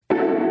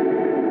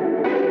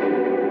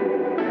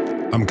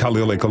I'm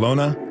Khalil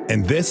Ekulona,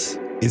 and this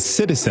is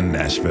Citizen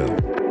Nashville.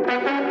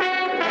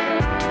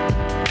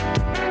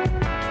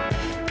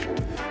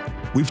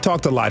 We've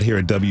talked a lot here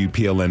at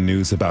WPLN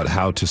News about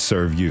how to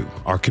serve you,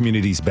 our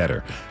communities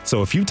better.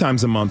 So a few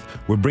times a month,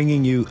 we're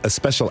bringing you a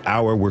special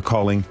hour we're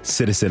calling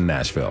Citizen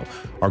Nashville.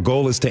 Our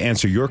goal is to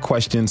answer your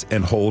questions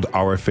and hold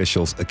our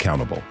officials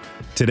accountable.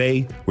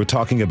 Today, we're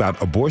talking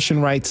about abortion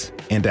rights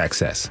and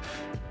access.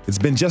 It's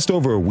been just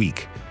over a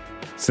week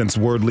since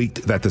word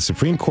leaked that the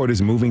Supreme Court is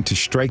moving to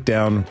strike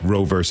down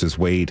Roe versus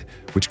Wade,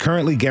 which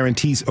currently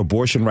guarantees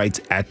abortion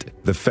rights at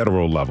the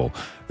federal level.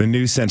 The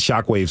news sent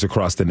shockwaves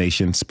across the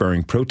nation,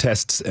 spurring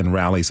protests and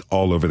rallies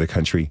all over the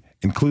country,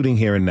 including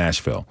here in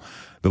Nashville.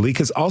 The leak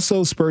has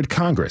also spurred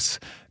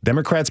Congress.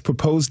 Democrats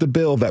proposed a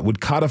bill that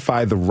would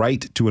codify the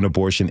right to an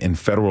abortion in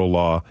federal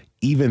law,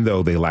 even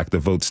though they lack the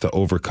votes to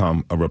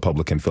overcome a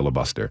Republican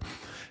filibuster.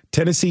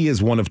 Tennessee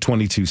is one of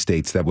 22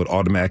 states that would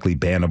automatically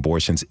ban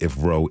abortions if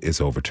Roe is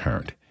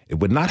overturned. It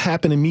would not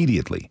happen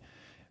immediately.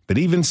 But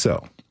even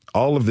so,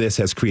 all of this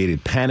has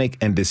created panic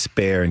and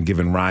despair and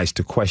given rise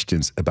to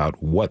questions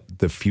about what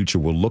the future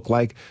will look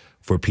like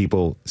for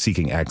people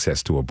seeking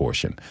access to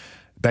abortion.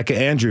 Becca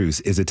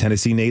Andrews is a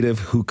Tennessee native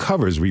who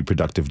covers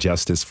reproductive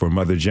justice for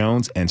Mother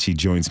Jones, and she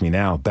joins me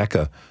now.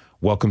 Becca,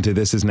 welcome to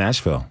This is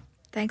Nashville.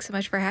 Thanks so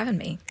much for having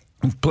me.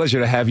 Pleasure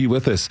to have you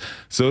with us.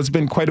 So it's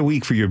been quite a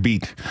week for your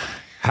beat.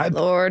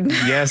 Lord.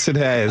 Yes, it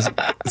has.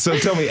 So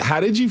tell me, how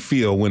did you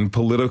feel when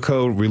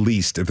Politico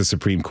released the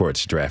Supreme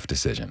Court's draft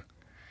decision?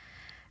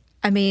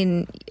 I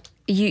mean,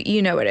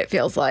 you know what it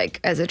feels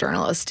like as a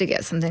journalist to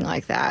get something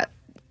like that.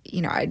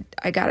 You know,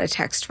 I got a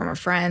text from a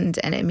friend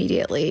and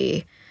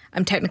immediately,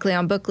 I'm technically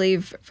on book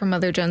leave from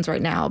Mother Jones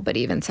right now, but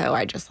even so,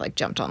 I just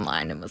jumped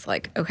online and was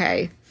like,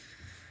 okay,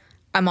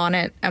 I'm on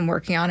it. I'm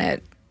working on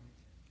it.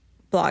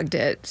 Blogged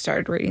it,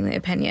 started reading the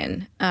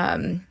opinion.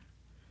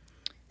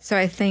 So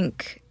I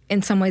think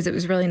in some ways it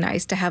was really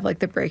nice to have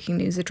the breaking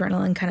news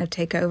adrenaline kind of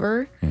take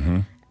over. Mm-hmm.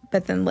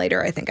 But then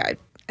later I think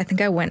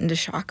I went into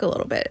shock a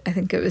little bit. I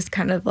think it was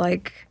kind of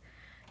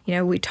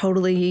we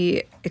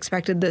totally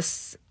expected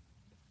this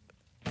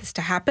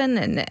to happen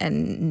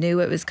and knew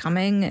it was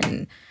coming.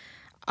 And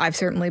I've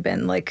certainly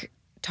been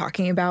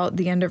talking about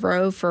the end of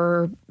Roe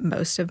for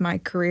most of my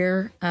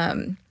career.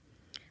 But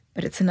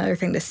it's another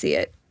thing to see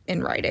it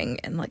in writing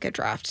in a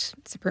draft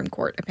Supreme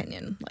Court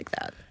opinion like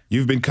that.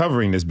 You've been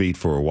covering this beat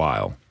for a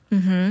while.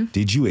 Mm-hmm.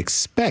 Did you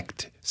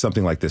expect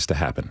something like this to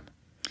happen?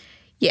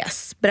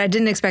 Yes, but I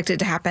didn't expect it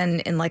to happen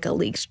in a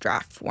leaked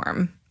draft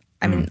form.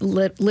 I mean,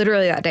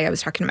 literally that day I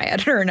was talking to my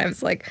editor and I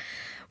was like,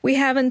 we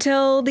have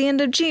until the end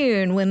of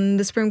June when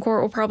the Supreme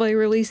Court will probably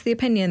release the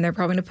opinion. They're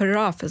probably going to put it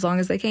off as long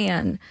as they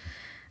can.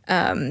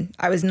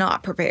 I was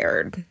not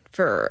prepared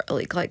for a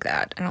leak like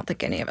that. I don't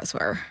think any of us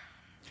were.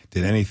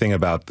 Did anything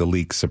about the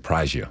leak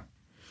surprise you?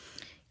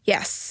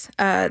 Yes.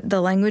 The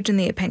language in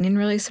the opinion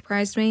really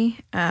surprised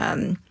me.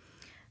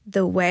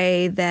 The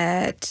way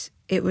that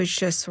it was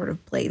just sort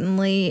of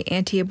blatantly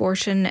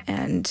anti-abortion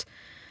and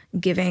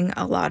giving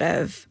a lot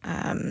of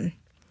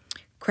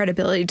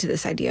credibility to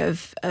this idea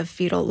of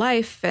fetal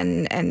life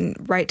and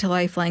right to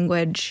life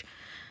language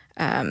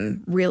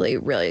really,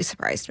 really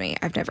surprised me.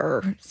 I've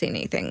never seen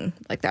anything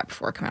like that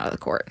before come out of the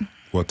court.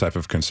 What type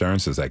of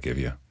concerns does that give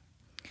you?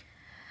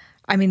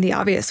 I mean, the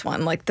obvious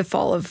one, the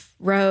fall of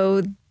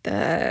Roe,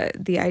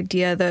 the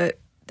idea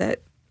that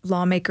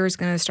lawmakers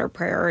going to start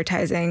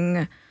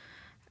prioritizing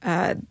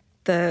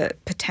the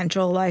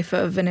potential life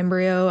of an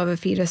embryo, of a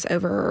fetus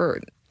over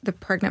the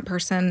pregnant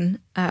person.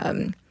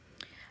 And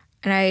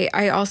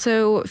I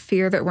also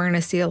fear that we're going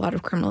to see a lot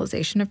of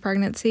criminalization of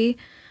pregnancy.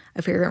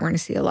 I fear that we're going to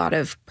see a lot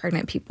of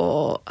pregnant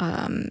people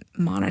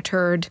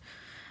monitored.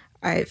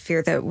 I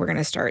fear that we're going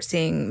to start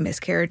seeing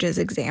miscarriages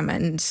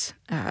examined.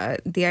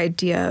 The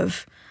idea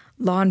of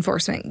law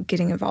enforcement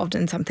getting involved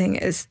in something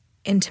as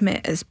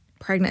intimate as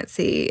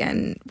pregnancy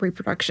and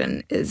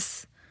reproduction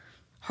is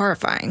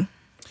horrifying.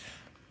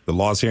 The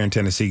laws here in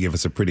Tennessee give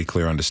us a pretty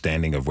clear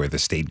understanding of where the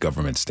state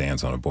government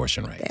stands on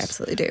abortion rights. They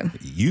absolutely do.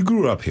 You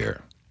grew up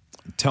here.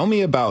 Tell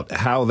me about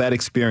how that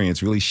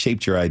experience really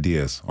shaped your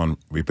ideas on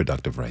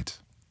reproductive rights.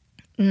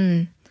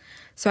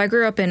 So I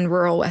grew up in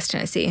rural West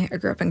Tennessee. I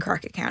grew up in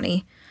Crockett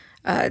County.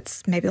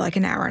 It's maybe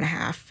an hour and a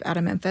half out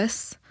of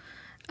Memphis.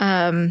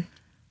 I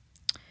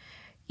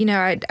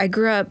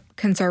grew up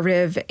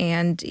conservative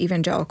and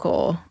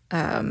evangelical.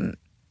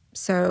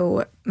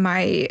 So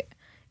my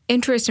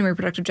interest in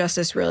reproductive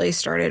justice really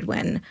started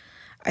when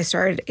I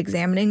started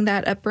examining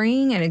that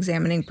upbringing and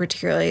examining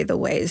particularly the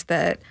ways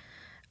that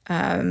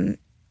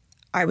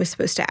I was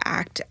supposed to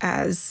act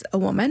as a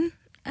woman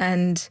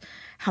and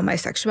how my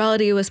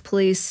sexuality was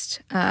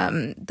policed,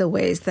 the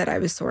ways that I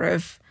was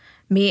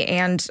me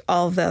and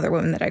all of the other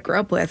women that I grew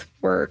up with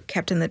were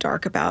kept in the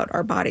dark about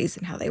our bodies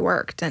and how they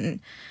worked. And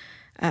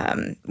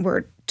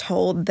we're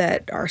told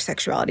that our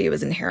sexuality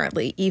was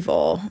inherently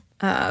evil.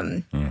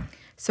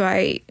 So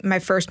my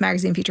first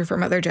magazine feature for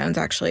Mother Jones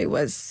actually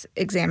was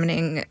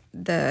examining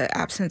the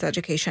abstinence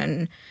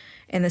education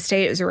in the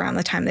state. It was around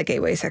the time the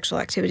Gateway Sexual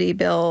Activity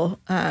Bill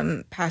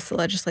passed the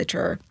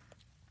legislature.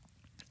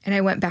 And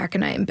I went back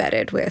and I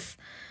embedded with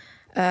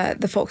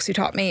the folks who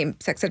taught me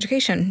sex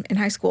education in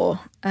high school.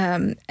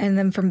 And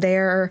then from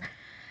there,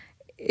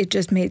 it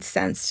just made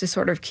sense to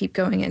sort of keep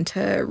going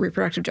into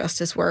reproductive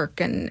justice work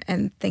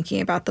and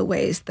thinking about the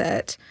ways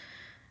that,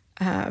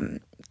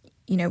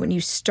 when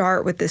you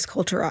start with this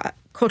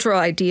cultural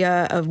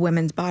idea of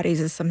women's bodies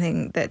as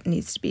something that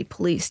needs to be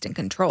policed and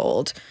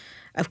controlled,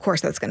 of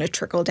course, that's going to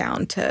trickle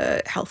down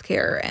to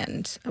healthcare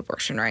and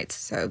abortion rights.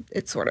 So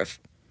it sort of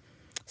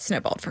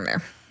snowballed from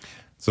there.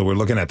 So we're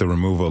looking at the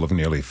removal of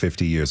nearly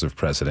 50 years of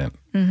precedent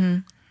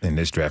in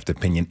this draft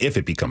opinion, if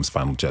it becomes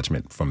final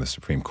judgment from the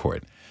Supreme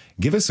Court.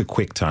 Give us a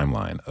quick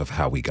timeline of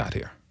how we got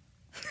here.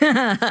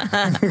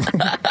 I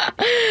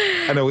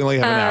know we only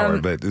have an hour,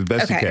 but the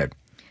best you can.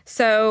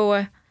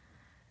 So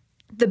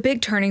the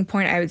big turning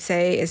point, I would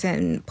say, is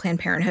in Planned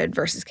Parenthood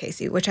versus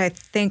Casey, which I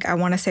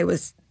want to say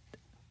was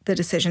the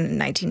decision in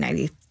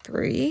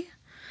 1993.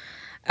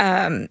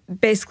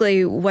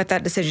 Basically, what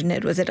that decision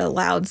did was it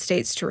allowed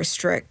states to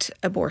restrict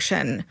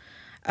abortion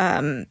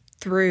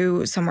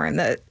through somewhere in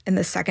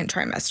the second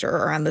trimester,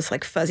 or on this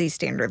like fuzzy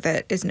standard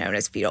that is known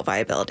as fetal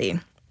viability.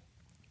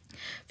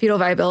 Fetal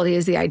viability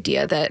is the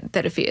idea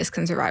that a fetus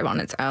can survive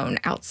on its own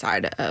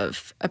outside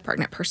of a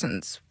pregnant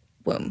person's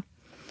womb.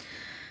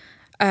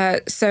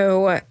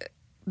 So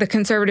the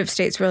conservative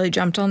states really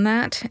jumped on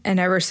that, and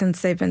ever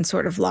since they've been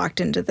sort of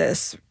locked into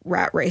this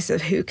rat race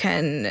of who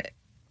can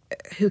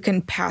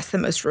pass the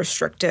most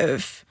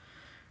restrictive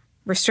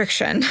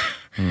restriction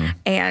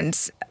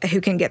and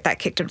who can get that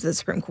kicked up to the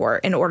Supreme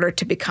Court in order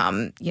to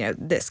become,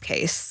 this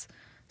case.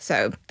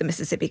 So the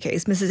Mississippi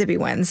case, Mississippi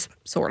wins,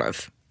 sort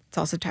of. It's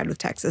also tied with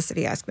Texas, if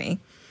you ask me,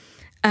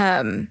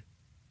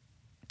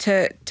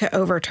 to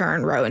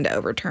overturn Roe and to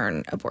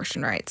overturn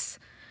abortion rights.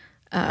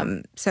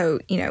 So,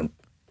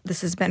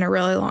 this has been a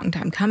really long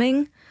time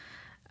coming.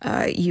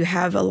 You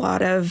have a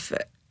lot of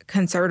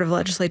conservative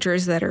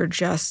legislatures that are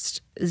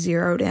just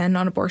zeroed in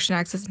on abortion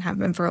access and have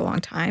been for a long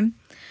time.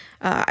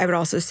 I would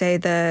also say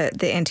the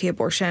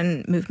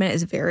anti-abortion movement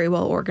is very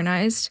well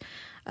organized.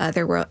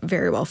 They're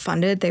very well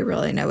funded. They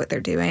really know what they're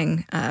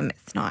doing.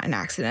 It's not an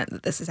accident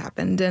that this has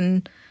happened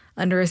in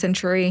under a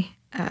century.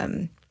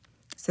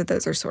 So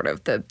those are sort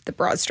of the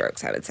broad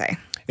strokes, I would say.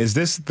 Is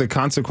this the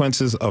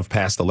consequences of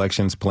past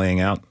elections playing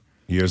out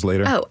years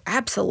later? Oh,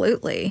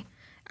 absolutely.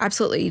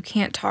 Absolutely. You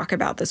can't talk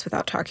about this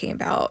without talking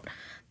about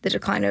the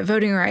decline of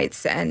voting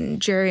rights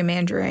and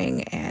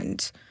gerrymandering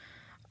and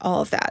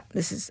all of that.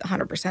 This is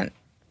 100%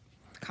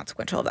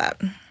 consequential of that.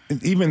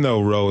 Even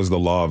though Roe is the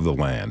law of the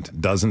land,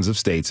 dozens of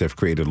states have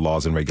created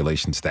laws and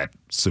regulations that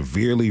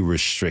severely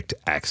restrict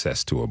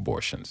access to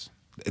abortions.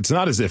 It's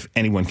not as if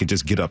anyone can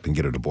just get up and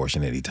get an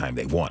abortion anytime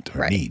they want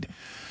or need.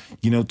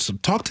 So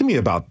talk to me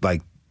about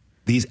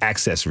these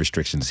access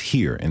restrictions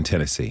here in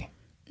Tennessee.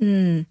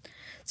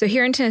 So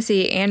here in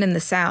Tennessee and in the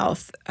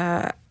South,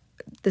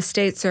 the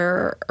states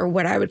are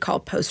what I would call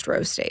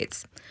post-Roe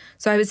states.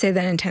 So I would say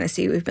that in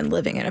Tennessee, we've been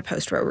living in a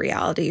post-Roe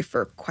reality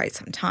for quite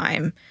some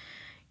time.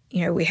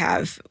 We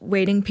have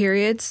waiting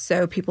periods.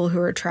 So people who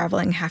are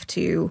traveling have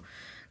to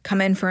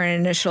come in for an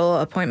initial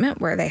appointment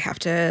where they have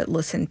to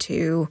listen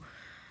to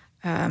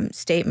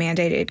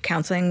state-mandated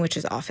counseling, which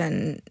is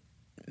often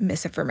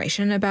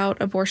misinformation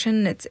about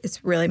abortion.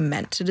 It's really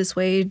meant to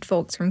dissuade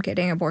folks from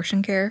getting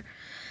abortion care.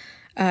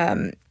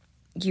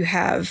 You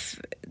have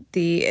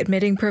the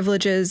admitting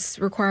privileges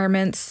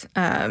requirements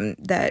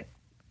that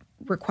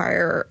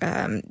require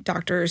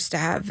doctors to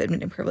have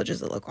admitting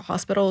privileges at local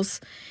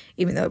hospitals,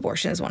 even though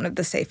abortion is one of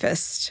the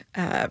safest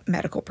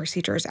medical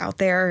procedures out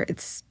there.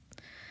 It's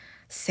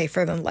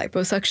safer than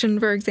liposuction,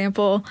 for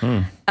example.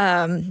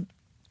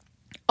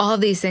 All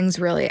of these things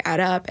really add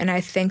up. And I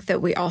think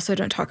that we also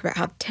don't talk about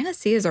how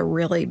Tennessee is a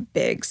really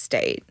big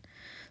state.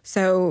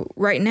 So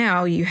right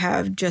now you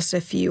have just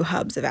a few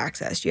hubs of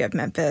access. You have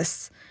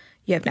Memphis,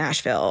 you have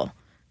Nashville,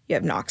 you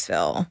have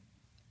Knoxville.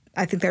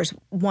 I think there's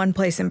one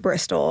place in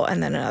Bristol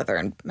and then another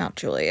in Mount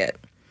Juliet.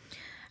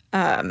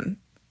 And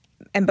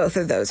both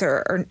of those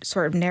are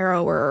sort of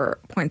narrower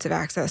points of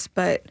access.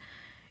 But,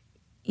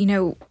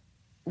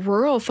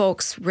 rural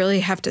folks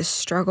really have to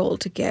struggle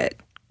to get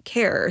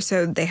care.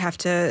 So they have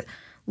to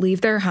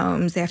leave their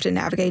homes. They have to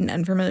navigate an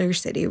unfamiliar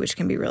city, which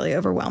can be really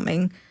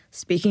overwhelming.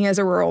 Speaking as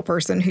a rural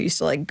person who used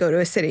to go to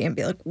a city and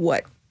be like,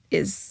 what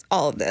is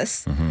all of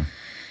this?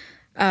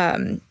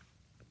 Then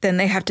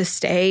they have to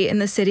stay in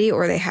the city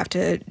or they have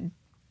to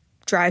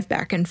drive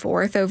back and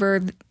forth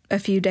over a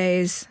few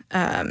days.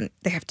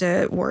 They have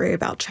to worry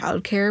about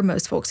childcare.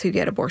 Most folks who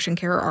get abortion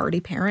care are already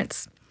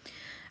parents.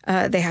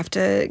 They have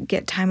to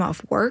get time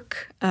off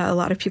work. A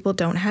lot of people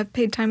don't have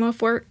paid time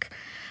off work.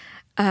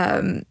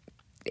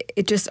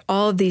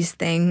 All of these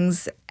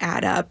things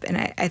add up, and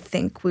I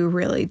think we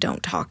really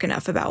don't talk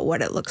enough about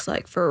what it looks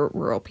like for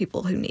rural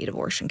people who need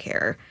abortion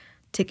care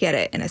to get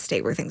it in a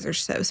state where things are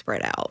so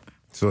spread out.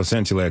 So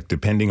essentially,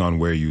 depending on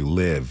where you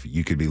live,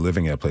 you could be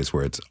living in a place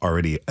where it's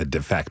already a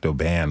de facto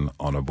ban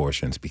on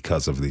abortions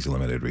because of these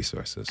limited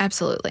resources.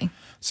 Absolutely.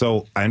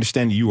 So I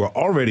understand you are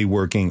already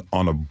working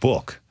on a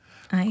book.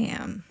 I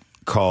am.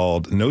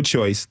 called No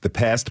Choice, The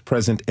Past,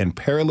 Present, and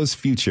Perilous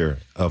Future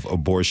of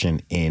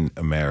Abortion in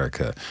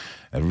America.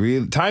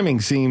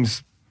 Timing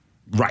seems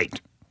right,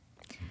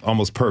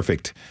 almost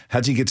perfect.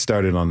 How'd you get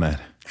started on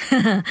that?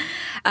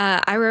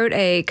 I wrote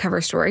a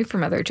cover story for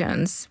Mother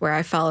Jones where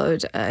I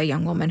followed a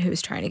young woman who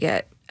was trying to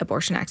get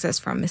abortion access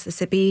from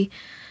Mississippi.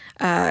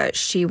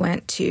 She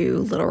went to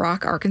Little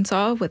Rock,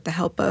 Arkansas, with the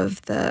help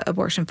of the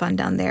abortion fund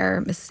down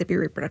there, Mississippi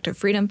Reproductive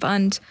Freedom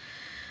Fund.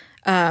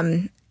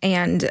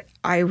 And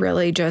I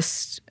really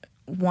just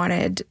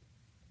wanted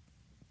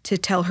to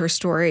tell her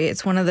story.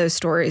 It's one of those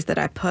stories that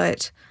I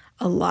put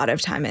a lot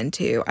of time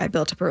into. I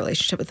built up a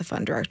relationship with the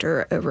fund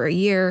director over a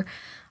year.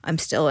 I'm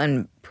still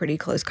in pretty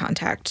close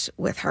contact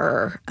with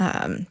her.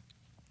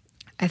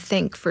 I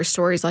think for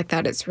stories like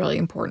that, it's really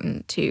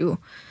important to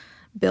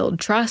build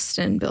trust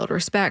and build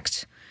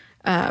respect.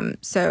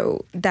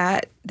 So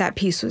that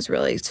piece was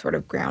really sort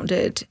of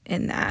grounded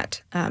in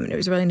that. And it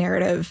was really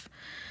narrative.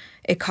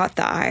 It caught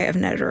the eye of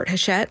an editor at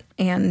Hachette.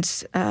 And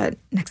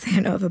next thing I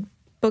know, of a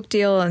book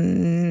deal,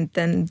 and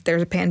then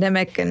there's a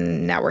pandemic,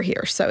 and now we're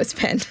here. So it's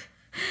been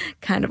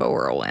kind of a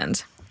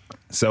whirlwind.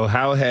 So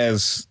how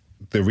has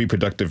the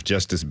reproductive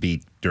justice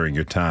beat during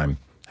your time,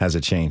 has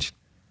it changed?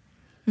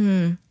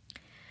 You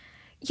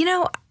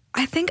know,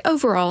 I think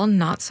overall,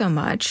 not so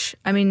much.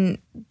 I mean,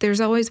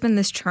 there's always been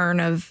this churn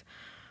of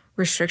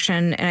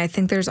restriction, and I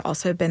think there's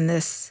also been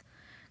this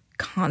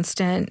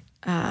constant,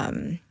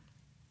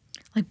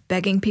 like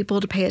begging people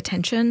to pay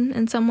attention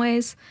in some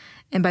ways.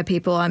 And by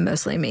people, I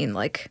mostly mean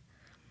like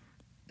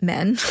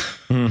men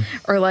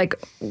or like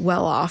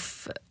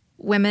well-off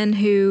women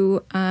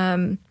who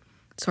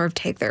sort of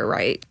take their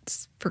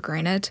rights for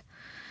granted.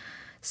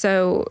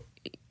 So,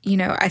 you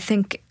know, I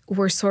think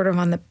we're sort of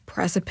on the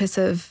precipice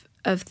of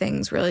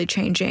things really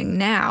changing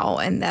now,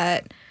 and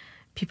that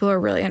people are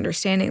really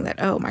understanding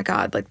that, oh my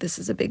God, like this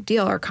is a big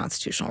deal. Our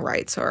constitutional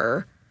rights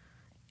are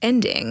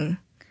ending.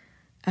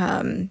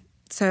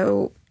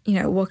 So, you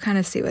know, we'll kind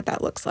of see what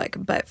that looks like.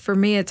 But for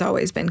me, it's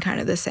always been kind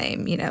of the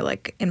same. You know,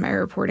 like in my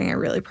reporting, I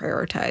really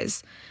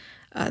prioritize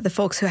the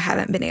folks who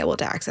haven't been able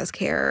to access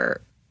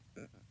care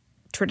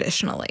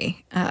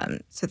traditionally.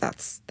 So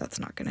that's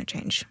not going to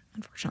change,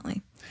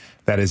 unfortunately.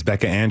 That is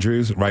Becca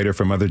Andrews, writer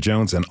for Mother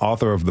Jones and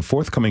author of the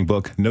forthcoming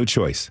book, No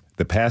Choice,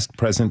 The Past,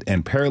 Present,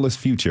 and Perilous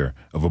Future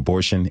of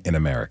Abortion in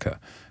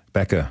America.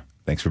 Becca,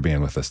 thanks for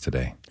being with us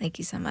today. Thank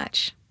you so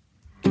much.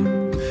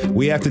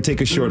 We have to take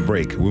a short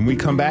break. When we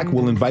come back,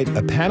 we'll invite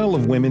a panel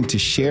of women to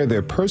share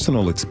their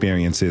personal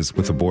experiences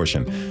with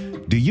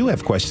abortion. Do you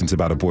have questions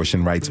about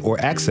abortion rights or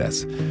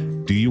access?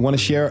 Do you want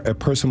to share a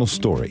personal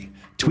story?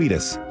 Tweet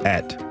us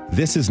at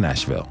This Is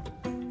Nashville.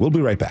 We'll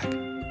be right back.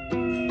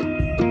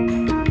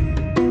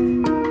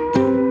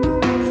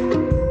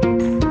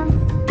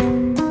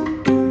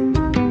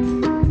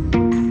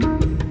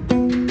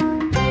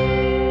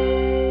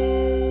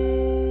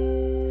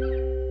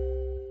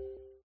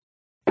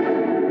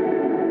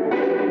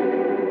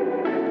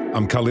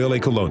 I'm Khalil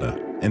Ekulona,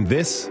 and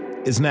this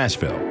is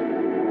Nashville.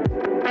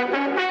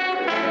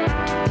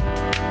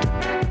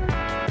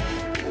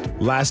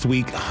 Last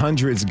week,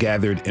 hundreds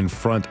gathered in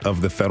front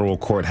of the federal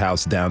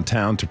courthouse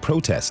downtown to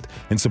protest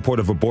in support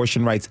of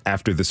abortion rights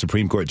after the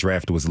Supreme Court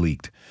draft was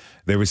leaked.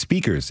 There were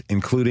speakers,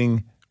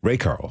 including Ray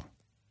Carl.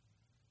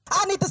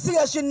 I need to see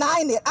us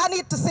united. I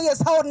need to see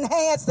us holding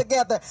hands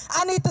together.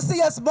 I need to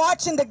see us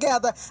marching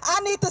together. I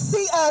need to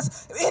see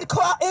us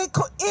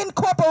in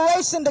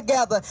corporation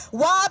together.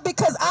 Why?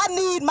 Because I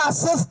need my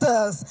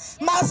sisters.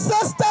 My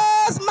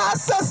sisters, my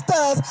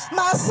sisters,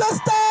 my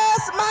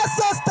sisters, my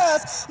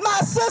sisters, my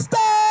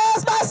sisters,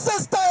 my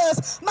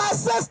sisters, my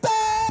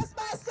sisters,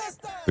 my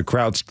sisters. The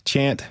crowd's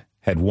chant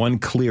had one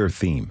clear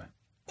theme.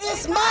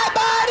 It's my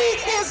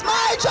body, it's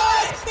my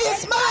choice.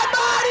 It's my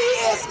body,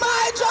 it's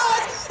my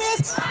choice.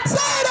 Say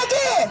it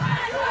again.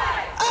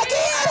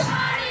 Again.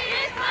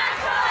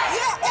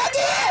 Yeah,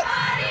 again.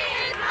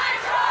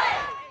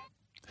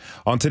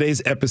 On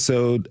today's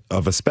episode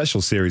of a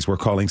special series we're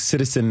calling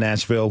Citizen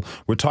Nashville,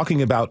 we're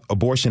talking about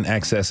abortion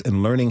access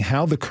and learning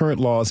how the current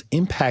laws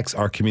impacts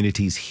our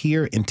communities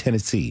here in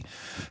Tennessee.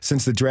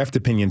 Since the draft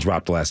opinion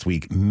dropped last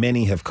week,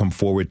 many have come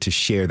forward to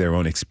share their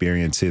own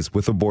experiences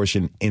with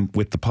abortion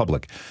with the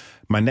public.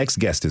 My next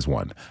guest is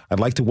one. I'd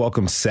like to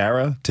welcome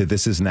Sarah to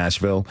This Is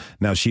Nashville.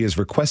 Now, she has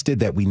requested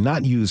that we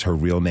not use her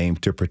real name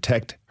to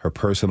protect her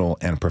personal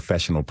and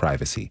professional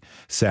privacy.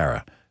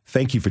 Sarah,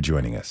 thank you for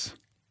joining us.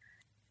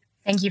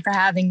 Thank you for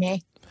having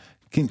me.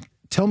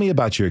 Tell me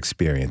about your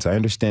experience. I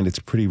understand it's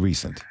pretty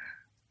recent.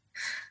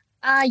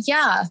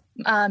 Yeah.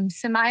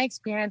 So my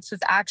experience was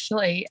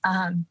actually,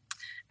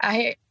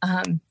 I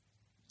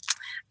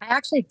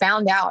actually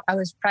found out I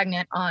was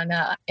pregnant on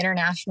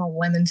International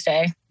Women's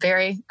Day,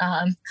 very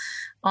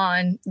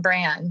on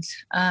brand,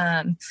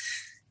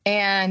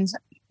 and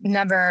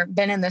never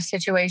been in this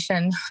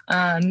situation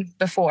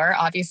before.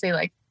 Obviously,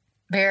 like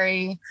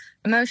very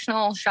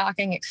emotional,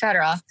 shocking,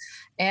 etc.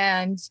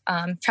 And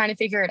trying to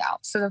figure it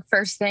out. So the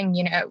first thing,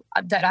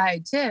 that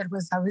I did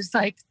was I was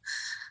like,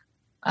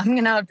 I'm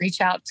going to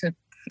reach out to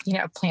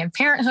Planned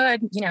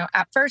Parenthood.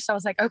 At first I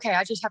was like, okay,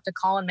 I just have to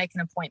call and make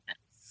an appointment.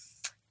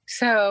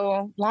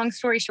 So long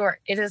story short,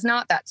 it is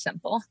not that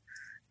simple.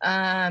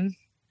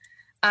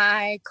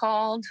 I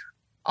called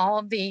all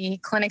of the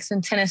clinics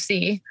in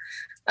Tennessee,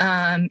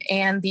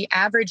 and the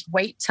average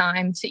wait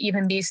time to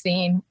even be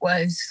seen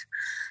was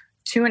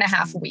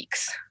 2.5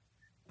 weeks.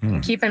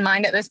 Keep in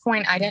mind, at this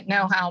point, I didn't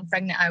know how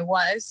pregnant I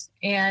was.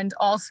 And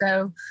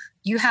also,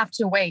 you have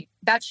to wait.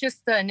 That's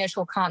just the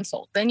initial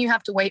consult. Then you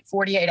have to wait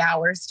 48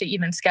 hours to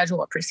even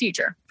schedule a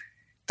procedure.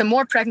 The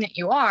more pregnant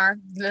you are,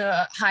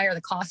 the higher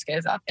the cost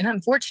goes up. And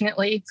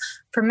unfortunately,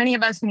 for many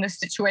of us in this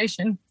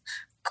situation,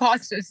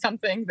 cost is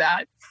something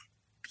that,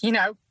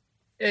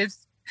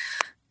 is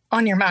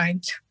on your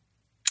mind.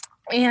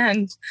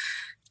 And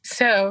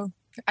so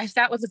I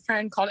sat with a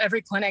friend, called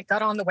every clinic,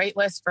 got on the wait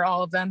list for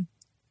all of them.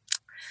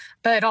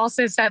 But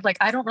also said,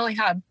 I don't really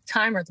have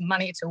time or the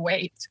money to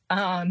wait,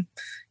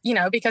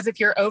 because if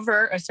you're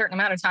over a certain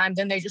amount of time,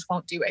 then they just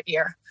won't do it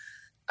here.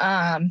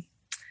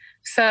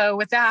 So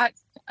with that,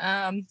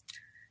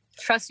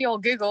 trusty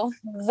old Google,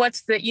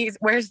 where's the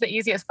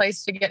easiest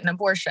place to get an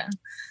abortion?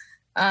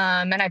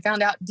 And I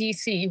found out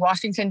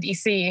Washington,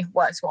 D.C.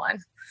 was one.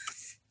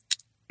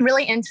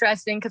 Really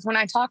interesting, because when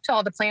I talked to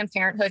all the Planned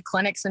Parenthood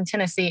clinics in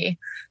Tennessee,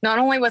 not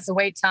only was the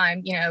wait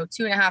time,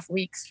 2.5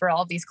 weeks for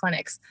all these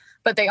clinics,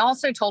 but they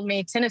also told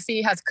me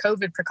Tennessee has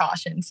COVID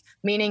precautions,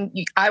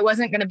 meaning I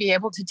wasn't going to be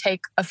able to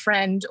take a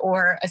friend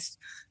or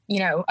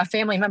a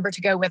family member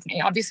to go with me.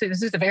 Obviously,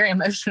 this is a very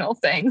emotional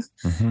thing.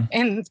 Mm-hmm.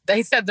 And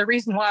they said the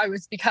reason why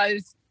was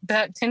because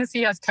that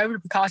Tennessee has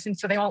COVID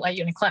precautions, so they won't let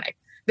you in a clinic.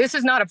 This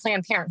is not a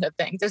Planned Parenthood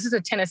thing. This is a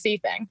Tennessee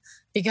thing,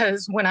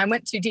 because when I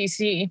went to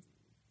DC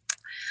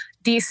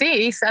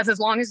says as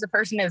long as the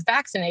person is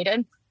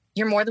vaccinated,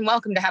 you're more than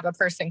welcome to have a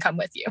person come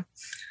with you.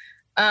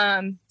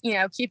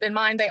 Keep in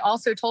mind, they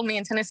also told me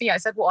in Tennessee, I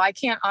said, well, I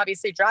can't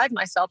obviously drive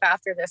myself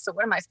after this. So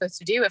what am I supposed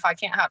to do if I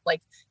can't have,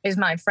 is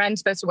my friend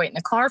supposed to wait in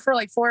the car for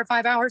 4 or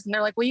 5 hours? And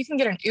they're like, well, you can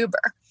get an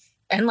Uber.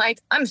 And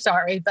I'm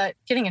sorry, but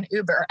getting an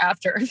Uber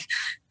after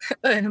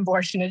an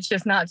abortion is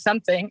just not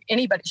something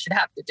anybody should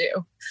have to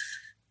do.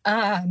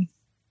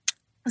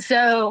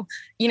 So,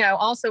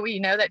 also we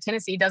know that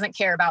Tennessee doesn't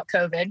care about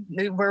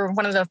COVID. We're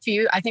one of the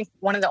few, I think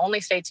one of the only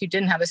states who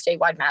didn't have a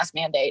statewide mask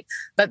mandate,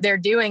 but they're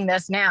doing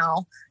this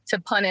now to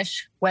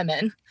punish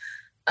women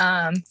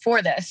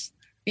for this.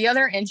 The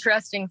other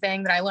interesting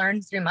thing that I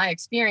learned through my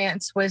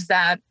experience was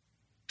that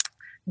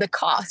the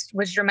cost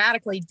was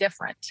dramatically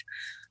different.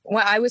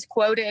 Well, I was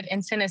quoted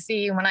in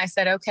Tennessee when I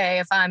said, okay,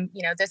 if I'm,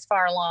 this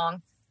far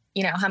along,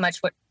 how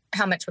much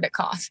would it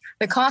cost?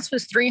 The cost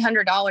was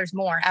 $300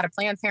 more at a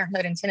Planned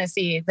Parenthood in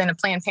Tennessee than a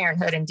Planned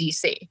Parenthood in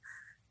DC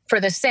for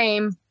the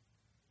same,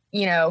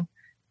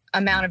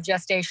 amount of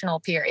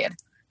gestational period.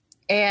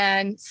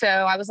 And so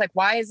I was like,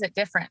 why is it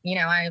different?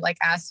 I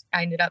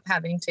ended up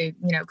having to,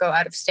 go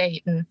out of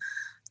state, and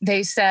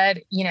they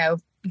said,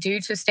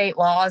 due to state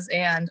laws,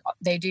 and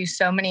they do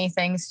so many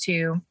things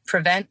to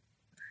prevent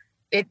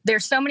it.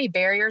 There's so many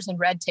barriers and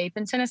red tape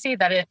in Tennessee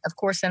that it, of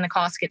course, then the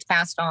cost gets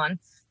passed on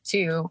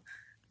to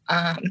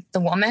the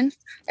woman.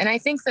 And I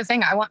think the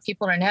thing I want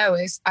people to know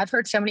is I've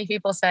heard so many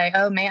people say,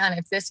 oh man,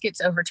 if this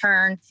gets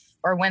overturned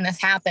or when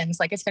this happens,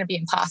 it's going to be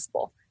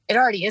impossible. It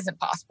already isn't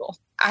possible.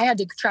 I had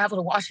to travel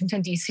to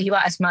Washington, D.C.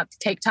 last month to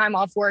take time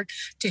off work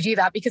to do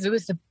that, because it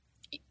was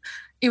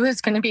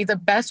going to be the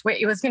best way.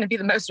 It was going to be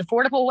the most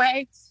affordable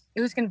way.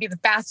 It was going to be the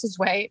fastest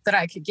way that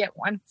I could get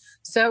one.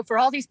 So for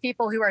all these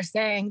people who are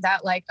saying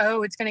that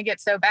oh, it's going to get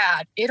so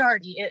bad, it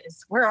already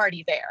is. We're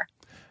already there.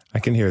 I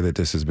can hear that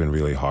this has been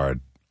really hard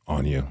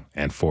on you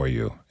and for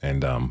you.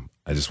 And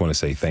I just want to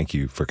say thank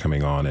you for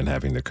coming on and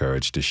having the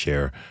courage to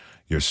share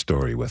your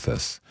story with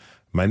us.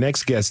 My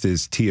next guest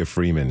is Tia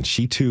Freeman.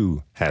 She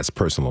too has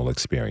personal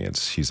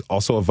experience. She's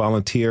also a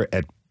volunteer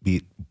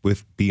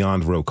with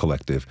Beyond Row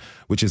Collective,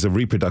 which is a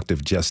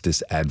reproductive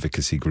justice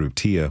advocacy group.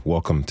 Tia,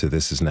 welcome to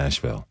This is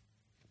Nashville.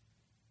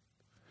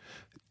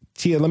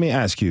 Tia, let me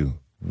ask you,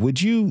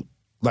 would you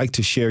like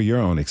to share your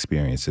own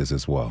experiences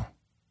as well?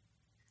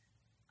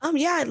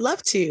 Yeah, I'd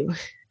love to.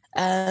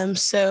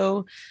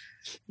 So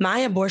my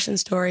abortion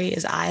story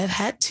is I have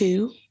had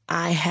two.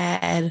 I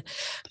had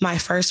my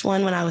first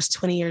one when I was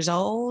 20 years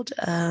old.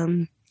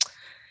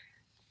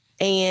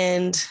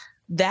 And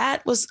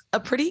that was a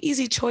pretty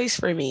easy choice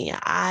for me.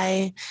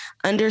 I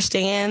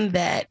understand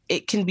that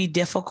it can be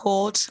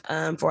difficult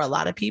for a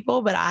lot of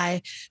people, but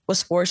I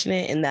was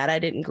fortunate in that I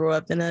didn't grow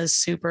up in a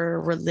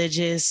super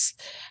religious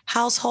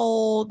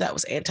household that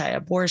was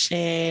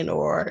anti-abortion,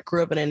 or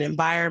grew up in an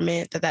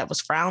environment that was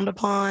frowned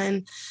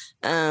upon.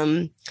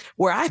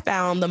 Where I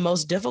found the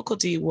most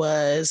difficulty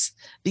was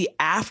the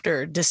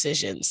after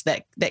decisions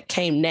that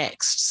came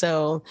next.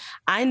 So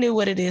I knew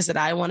what it is that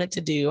I wanted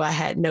to do. I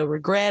had no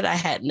regret. I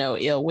had no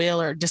ill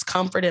will or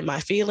discomfort in my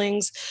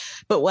feelings.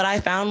 But what I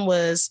found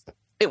was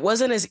it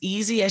wasn't as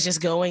easy as just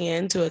going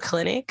into a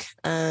clinic.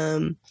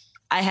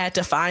 I had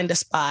to find a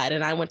spot,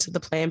 and I went to the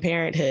Planned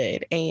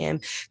Parenthood,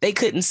 and they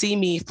couldn't see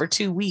me for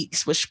 2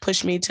 weeks, which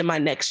pushed me to my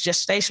next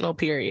gestational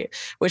period,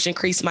 which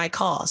increased my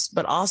cost.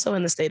 But also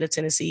in the state of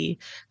Tennessee,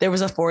 there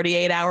was a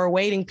 48-hour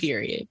waiting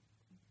period.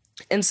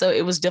 And so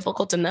it was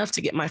difficult enough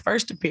to get my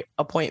first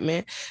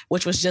appointment,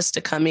 which was just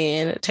to come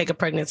in, take a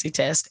pregnancy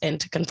test, and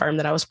to confirm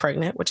that I was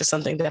pregnant, which is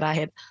something that I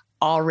had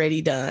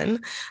already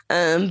done.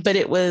 But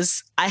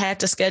I had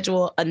to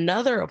schedule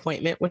another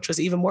appointment, which was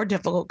even more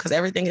difficult because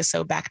everything is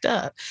so backed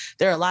up.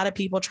 There are a lot of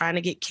people trying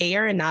to get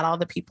care, and not all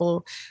the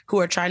people who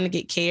are trying to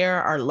get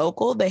care are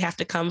local. They have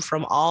to come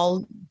from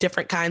all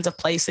different kinds of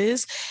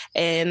places,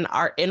 and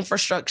our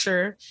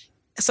infrastructure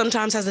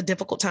sometimes has a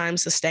difficult time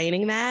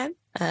sustaining that.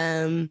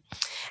 And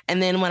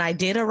then when I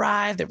did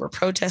arrive, there were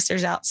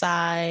protesters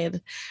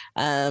outside.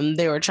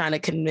 They were trying to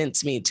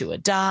convince me to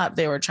adopt.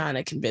 They were trying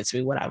to convince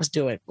me what I was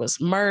doing was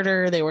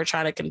murder. They were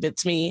trying to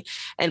convince me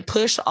and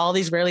push all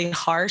these really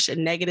harsh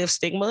and negative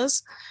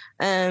stigmas.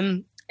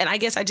 And I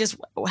guess I just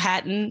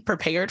hadn't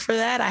prepared for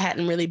that. I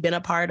hadn't really been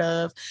a part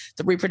of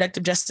the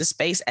reproductive justice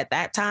space at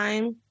that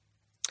time.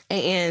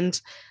 And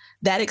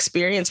that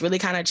experience really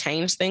kind of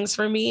changed things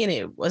for me. And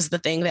it was the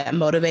thing that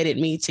motivated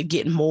me to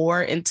get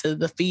more into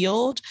the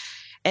field.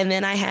 And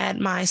then I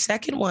had my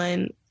second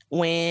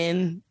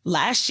one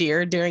last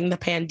year during the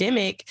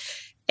pandemic.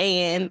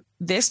 And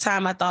this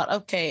time I thought,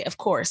 okay, of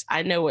course,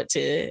 I know what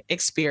to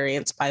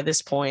experience by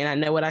this point. I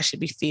know what I should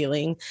be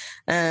feeling.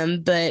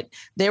 But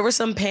there were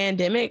some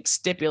pandemic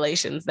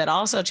stipulations that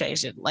also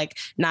changed it, like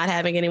not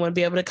having anyone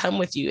be able to come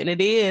with you. And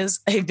it is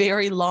a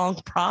very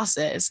long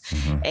process.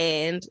 Mm-hmm.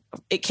 And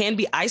it can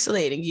be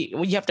isolating.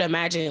 You have to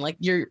imagine, like,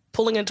 you're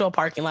pulling into a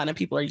parking lot and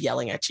people are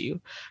yelling at you,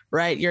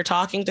 right? You're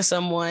talking to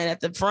someone at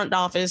the front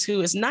office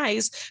who is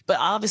nice, but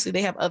obviously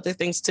they have other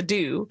things to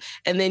do.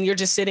 And then you're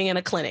just sitting in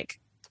a clinic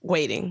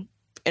waiting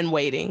and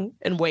waiting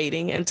and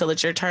waiting until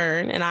it's your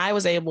turn. And I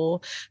was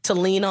able to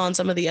lean on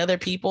some of the other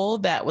people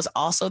that was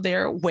also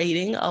there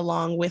waiting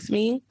along with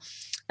me.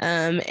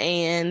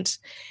 And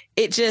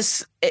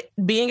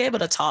being able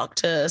to talk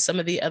to some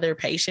of the other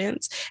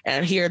patients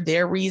and hear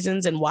their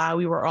reasons and why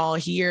we were all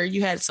here.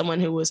 You had someone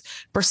who was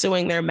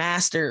pursuing their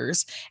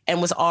master's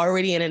and was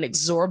already in an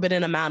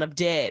exorbitant amount of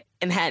debt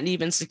and hadn't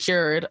even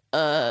secured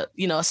a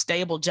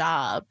stable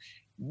job.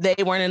 They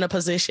weren't in a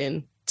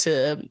position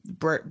to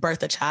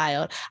birth a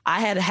child.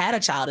 I had had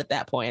a child at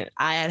that point.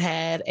 I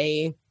had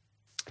a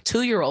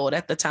 2-year-old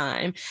at the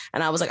time.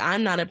 And I was like,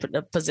 I'm not in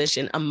a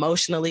position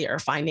emotionally or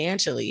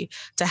financially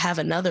to have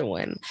another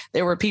one.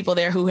 There were people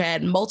there who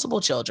had multiple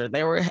children.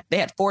 They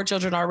had 4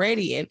 children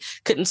already and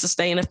couldn't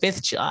sustain a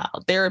 5th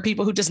child. There are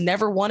people who just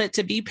never wanted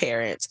to be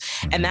parents.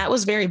 And that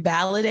was very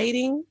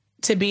validating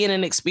to be in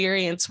an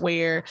experience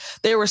where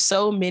there were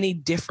so many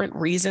different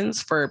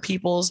reasons for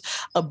people's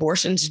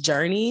abortions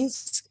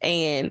journeys,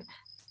 and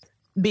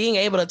being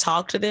able to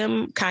talk to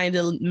them kind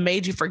of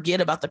made you forget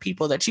about the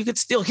people that you could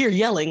still hear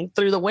yelling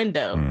through the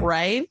window,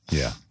 right?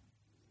 Yeah.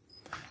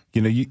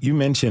 You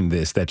mentioned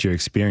that your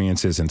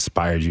experiences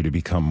inspired you to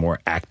become more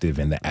active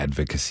in the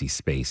advocacy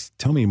space.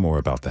 Tell me more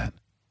about that.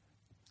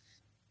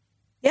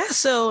 Yeah,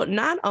 so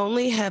not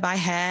only have I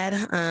had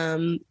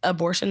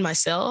abortion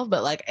myself,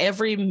 but like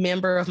every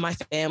member of my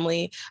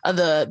family,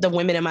 the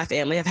women in my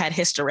family have had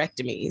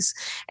hysterectomies.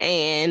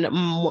 And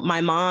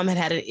my mom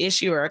had an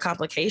issue or a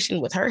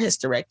complication with her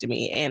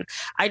hysterectomy. And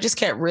I just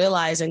kept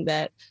realizing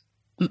that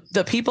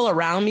the people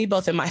around me,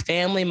 both in my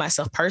family,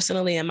 myself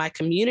personally, and my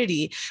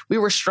community, we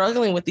were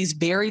struggling with these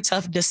very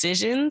tough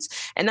decisions.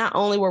 And not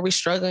only were we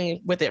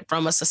struggling with it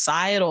from a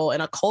societal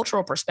and a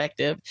cultural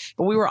perspective,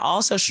 but we were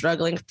also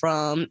struggling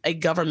from a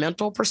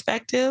governmental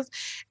perspective.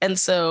 And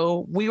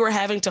so we were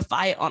having to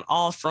fight on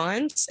all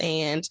fronts.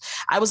 And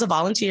I was a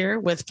volunteer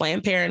with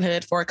Planned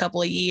Parenthood for a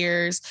couple of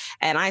years.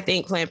 And I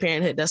think Planned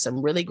Parenthood does some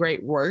really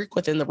great work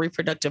within the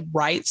reproductive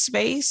rights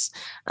space.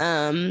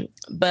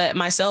 But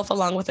myself,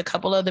 along with a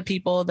couple of the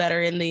people that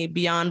are in the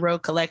Beyond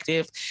Road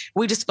Collective,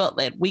 we just felt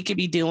that we could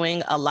be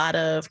doing a lot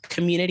of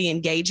community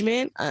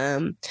engagement,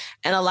 and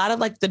a lot of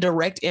like the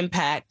direct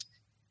impact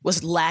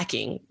was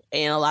lacking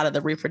in a lot of the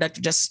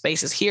reproductive justice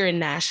spaces here in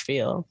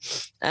Nashville.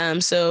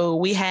 So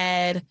we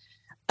had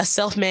a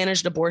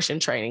self-managed abortion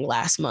training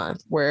last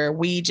month where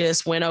we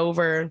just went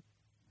over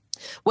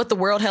what the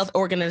World Health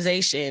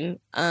Organization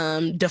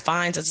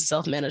defines as a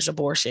self-managed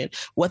abortion,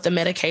 what the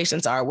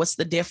medications are, what's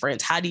the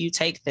difference, how do you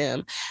take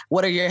them,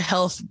 what are your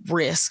health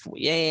risks?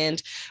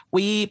 And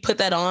we put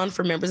that on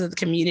for members of the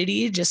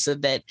community just so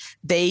that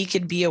they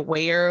could be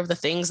aware of the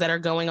things that are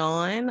going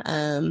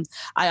on.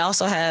 I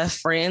also have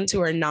friends who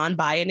are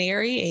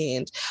non-binary,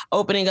 and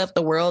opening up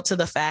the world to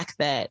the fact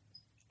that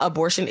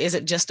abortion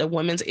isn't just a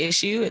woman's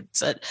issue.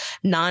 It's a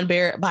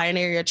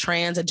non-binary, a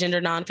trans, a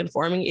gender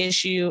non-conforming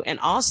issue. And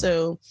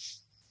also,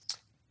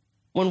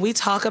 when we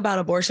talk about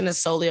abortion as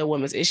solely a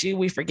woman's issue,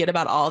 we forget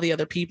about all the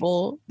other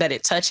people that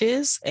it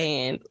touches.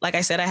 And like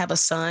I said, I have a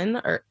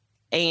son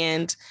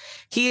And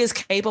he is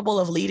capable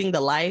of leading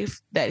the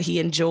life that he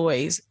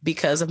enjoys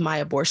because of my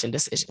abortion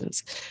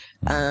decisions.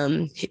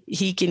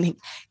 He can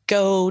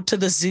go to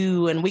the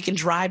zoo, and we can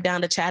drive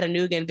down to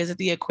Chattanooga and visit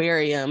the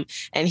aquarium,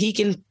 and he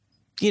can,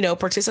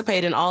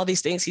 participate in all these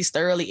things he's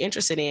thoroughly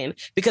interested in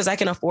because I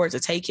can afford to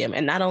take him.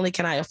 And not only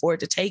can I afford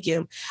to take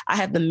him, I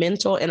have the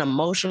mental and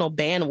emotional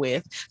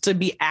bandwidth to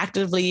be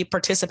actively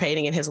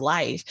participating in his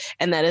life.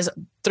 And that is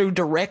through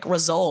direct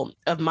result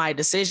of my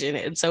decision.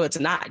 And so it's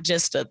not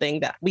just a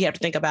thing that we have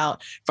to think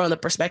about from the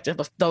perspective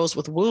of those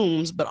with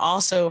wombs, but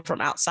also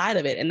from outside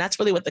of it. And that's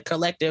really what the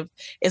collective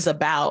is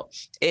about,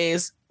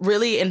 is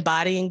really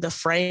embodying the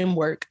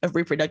framework of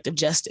reproductive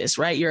justice,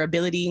 right? Your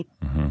ability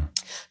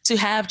to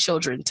have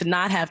children, to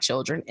not have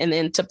children, and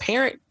then to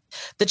parent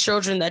the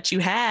children that you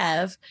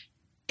have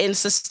in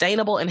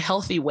sustainable and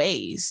healthy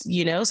ways,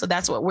 So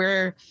that's what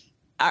we're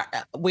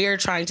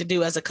trying to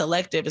do as a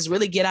collective, is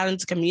really get out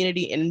into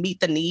community and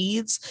meet the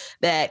needs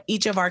that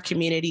each of our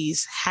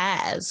communities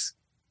has.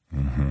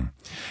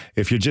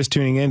 If you're just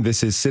tuning in,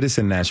 this is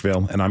Citizen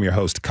Nashville, and I'm your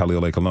host,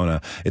 Khalil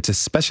Ekulona. It's a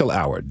special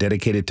hour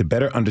dedicated to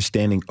better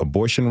understanding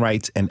abortion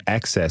rights and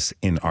access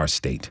in our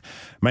state.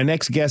 My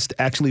next guest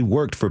actually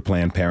worked for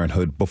Planned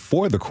Parenthood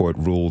before the court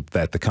ruled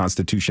that the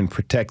Constitution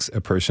protects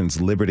a person's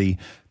liberty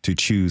to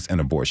choose an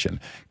abortion.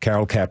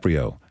 Carol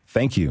Caprio,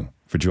 thank you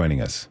for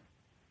joining us.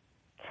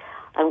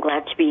 I'm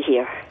glad to be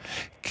here.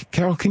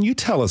 Carol, can you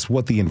tell us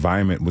what the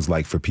environment was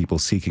like for people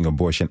seeking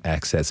abortion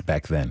access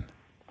back then?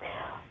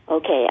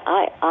 Okay,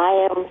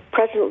 I am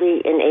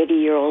presently an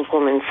 80-year-old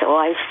woman, so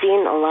I've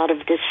seen a lot of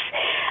this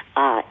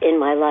in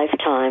my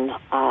lifetime,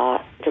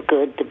 the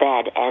good, the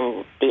bad,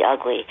 and the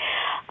ugly.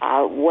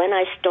 When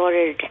I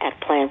started at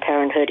Planned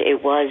Parenthood,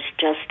 it was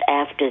just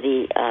after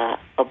the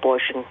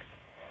abortion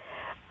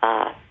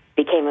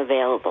became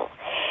available.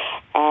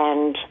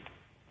 And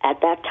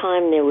at that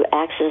time,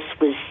 access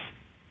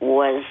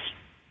was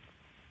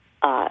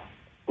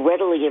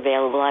readily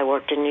available. I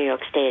worked in New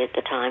York State at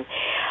the time,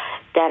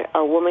 that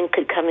a woman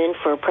could come in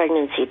for a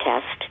pregnancy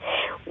test.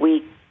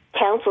 We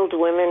counseled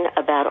women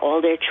about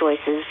all their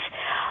choices,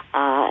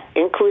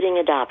 including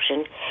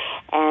adoption,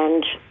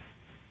 and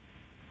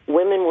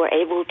women were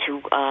able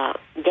to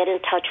get in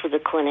touch with the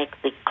clinic.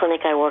 The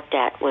clinic I worked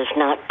at was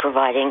not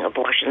providing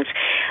abortions,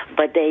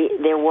 but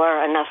there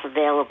were enough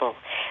available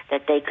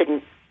that they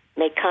could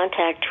make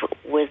contact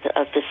with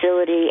a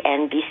facility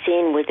and be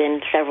seen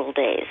within several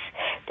days.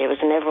 There was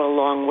never a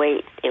long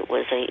wait. It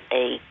was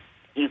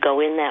you go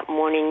in that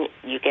morning,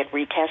 you get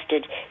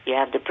retested, you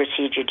have the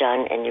procedure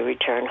done, and you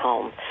return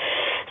home.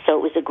 So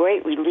it was a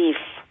great relief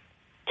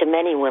to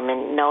many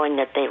women knowing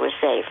that they were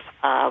safe.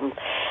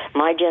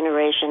 My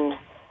generation,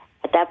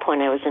 at that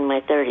point I was in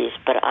my 30s,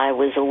 but I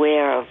was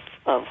aware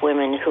of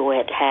women who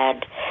had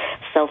had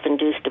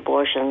self-induced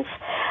abortions,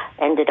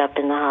 ended up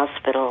in the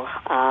hospital.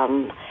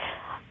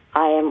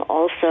 I am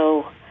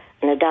also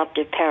an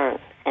adoptive parent,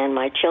 and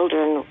my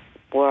children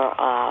were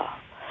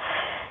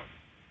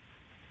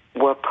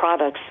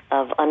products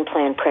of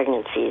unplanned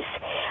pregnancies.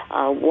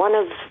 One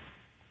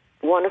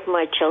of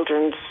my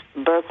children's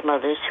birth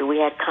mothers, who we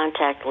had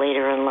contact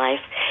later in life,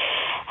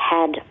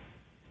 had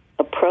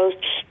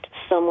approached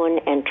someone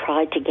and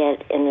tried to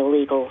get an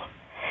illegal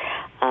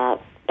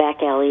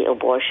back alley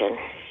abortion.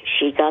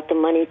 She got the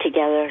money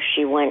together.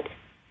 She went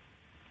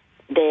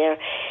there.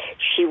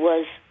 She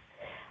was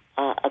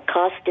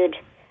accosted.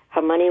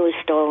 Her money was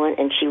stolen,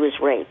 and she was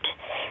raped.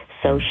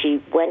 So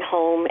she went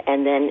home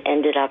and then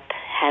ended up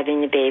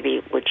having the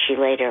baby, which she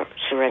later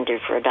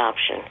surrendered for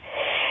adoption.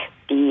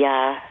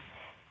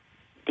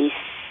 The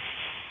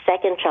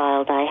second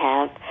child I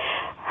have,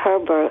 her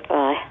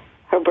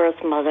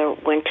birth mother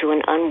went to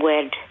an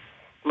unwed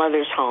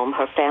mother's home.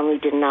 Her family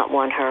did not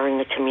want her in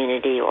the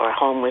community or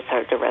home with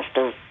the rest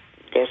of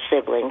their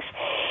siblings,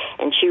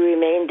 and she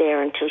remained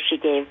there until she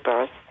gave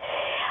birth,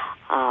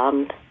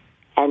 and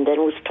then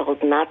was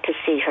told not to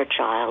see her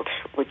child,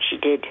 which she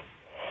did.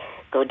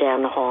 Go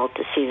down the hall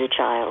to see the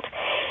child,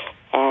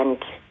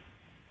 and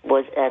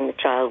the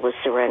child was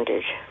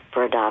surrendered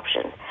for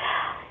adoption.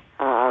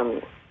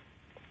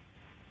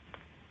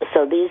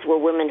 So these were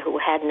women who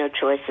had no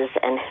choices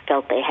and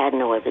felt they had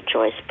no other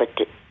choice but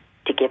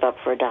to give up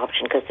for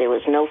adoption, because there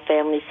was no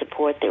family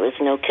support, there was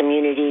no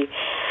community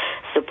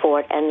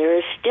support, and there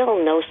is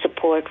still no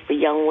support for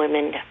young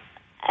women,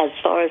 as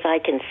far as I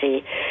can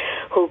see,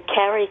 who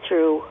carry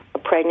through a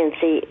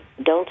pregnancy,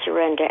 don't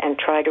surrender, and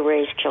try to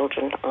raise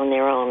children on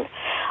their own.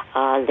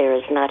 There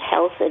is not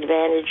health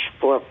advantage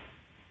for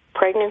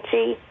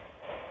pregnancy.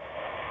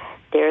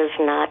 There is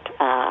not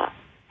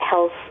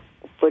health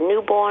for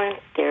newborn.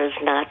 There is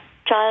not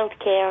child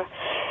care.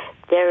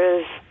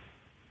 There's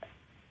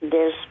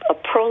a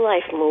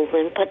pro-life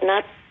movement, but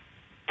not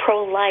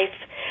pro-life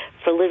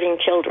for living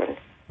children.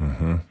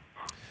 Mm-hmm.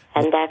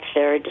 And that's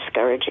very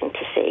discouraging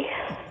to see.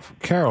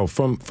 Carol,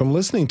 from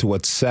listening to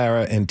what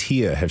Sarah and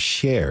Tia have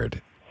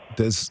shared,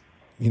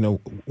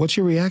 what's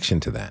your reaction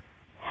to that?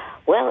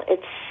 Well,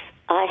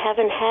 I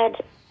haven't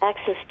had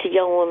access to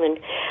young women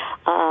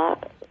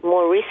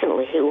more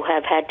recently who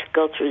have had to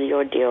go through the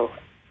ordeal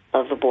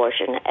of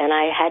abortion, and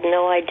I had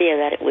no idea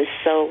that it was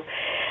so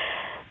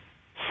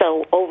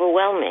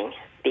overwhelming,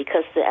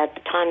 because at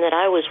the time that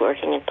I was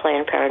working at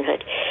Planned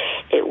Parenthood,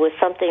 it was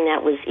something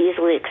that was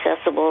easily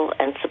accessible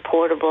and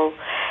supportable,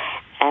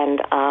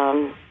 and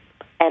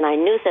I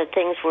knew that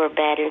things were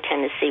bad in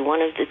Tennessee.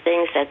 One of the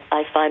things that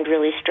I find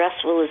really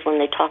stressful is when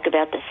they talk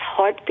about this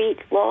heartbeat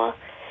law.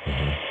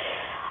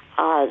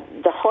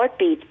 The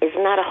heartbeat is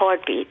not a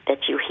heartbeat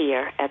that you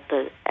hear at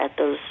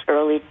those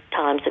early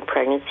times in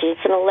pregnancy.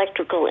 It's an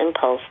electrical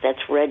impulse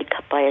that's read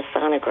by a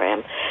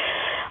sonogram.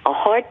 A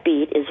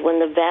heartbeat is when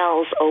the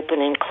valves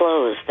open and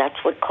close.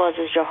 That's what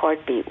causes your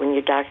heartbeat when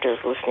your doctor is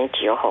listening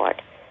to your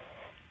heart.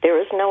 There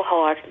is no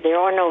heart. There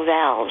are no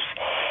valves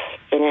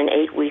in an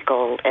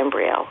 8-week-old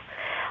embryo.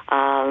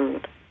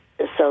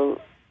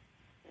 So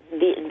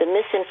the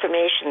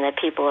misinformation that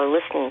people are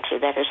listening to,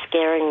 that are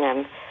scaring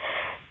them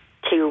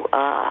to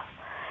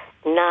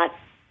not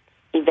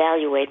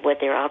evaluate what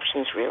their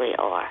options really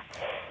are.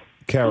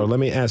 Carol, let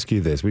me ask you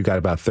this. We've got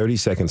about 30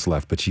 seconds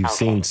left, but you've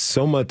seen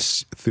so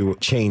much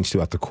change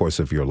throughout the course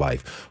of your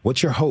life.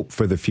 What's your hope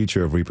for the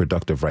future of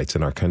reproductive rights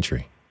in our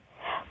country?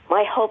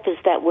 My hope is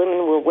that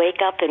women will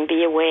wake up and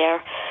be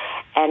aware.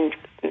 And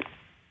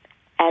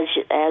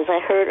as I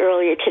heard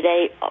earlier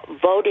today,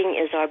 voting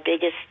is our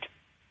biggest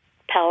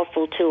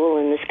powerful tool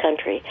in this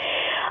country.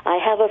 I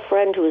have a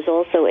friend who is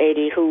also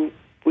 80 who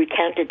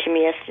recounted to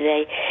me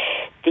yesterday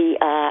the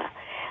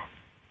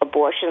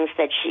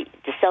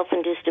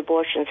self-induced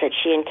abortions that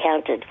she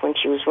encountered when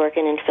she was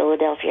working in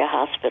Philadelphia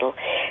Hospital.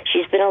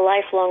 She's been a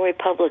lifelong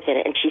Republican,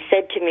 and she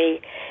said to me,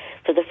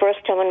 for the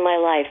first time in my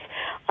life,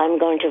 I'm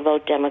going to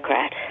vote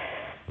Democrat.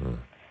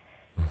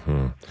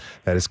 Mm-hmm.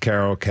 That is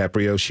Carol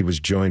Caprio. She was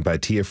joined by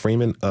Tia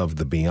Freeman of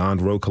the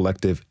Beyond Row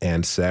Collective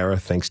and Sarah.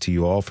 Thanks to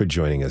you all for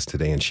joining us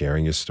today and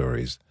sharing your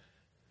stories.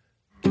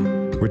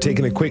 We're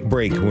taking a quick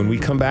break. When we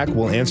come back,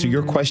 we'll answer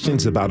your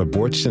questions about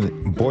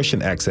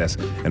abortion access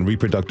and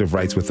reproductive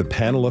rights with a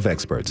panel of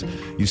experts.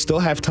 You still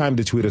have time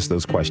to tweet us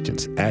those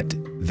questions at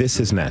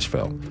This Is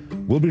Nashville.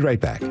 We'll be right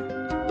back.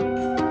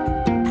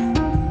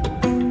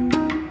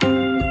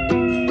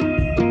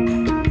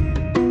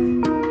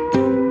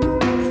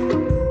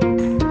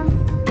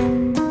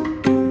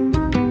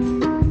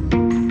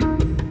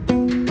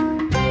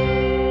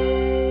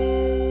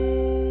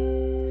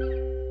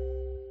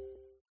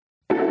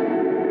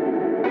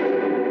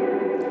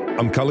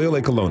 I'm Khalil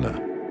Ekulona,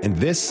 and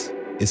this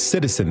is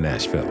Citizen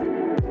Nashville.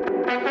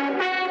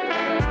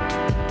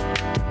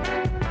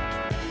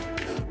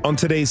 On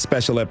today's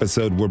special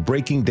episode, we're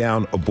breaking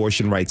down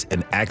abortion rights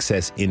and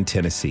access in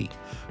Tennessee.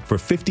 For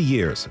 50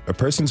 years, a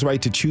person's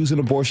right to choose an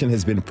abortion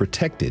has been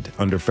protected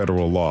under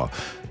federal law.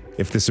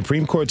 If the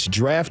Supreme Court's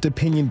draft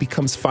opinion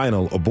becomes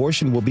final,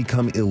 abortion will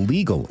become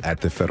illegal at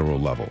the federal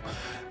level.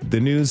 The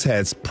news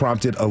has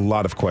prompted a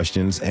lot of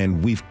questions,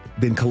 and we've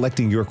been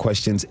collecting your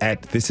questions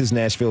at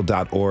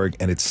thisisnashville.org,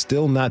 and it's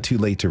still not too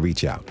late to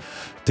reach out.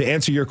 To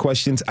answer your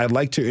questions, I'd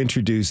like to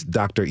introduce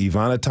Dr.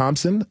 Ivana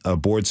Thompson, a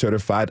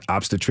board-certified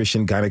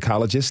obstetrician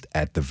gynecologist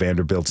at the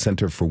Vanderbilt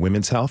Center for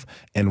Women's Health,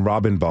 and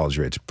Robin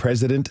Baldridge,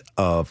 president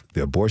of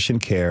the Abortion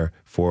Care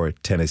for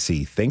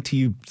Tennessee. Thanks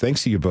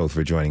to you both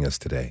for joining us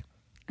today.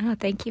 Oh,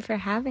 thank you for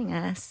having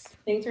us.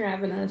 Thanks for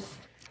having us.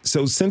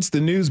 So since the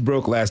news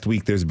broke last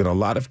week, there's been a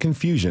lot of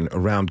confusion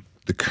around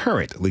the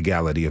current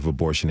legality of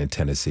abortion in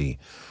Tennessee.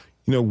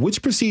 You know,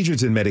 which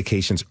procedures and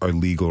medications are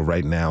legal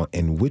right now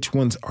and which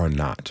ones are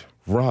not?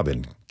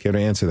 Robin, care to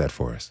answer that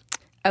for us?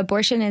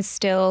 Abortion is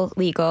still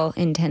legal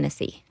in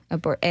Tennessee,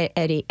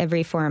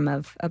 every form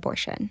of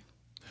abortion.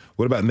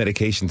 What about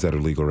medications that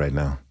are legal right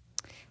now?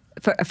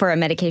 For a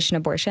medication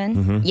abortion?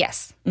 Mm-hmm.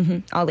 Yes.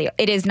 Mm-hmm. All legal.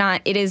 It is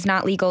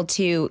not legal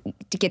to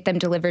get them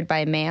delivered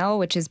by mail,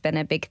 which has been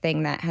a big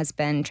thing that has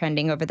been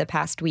trending over the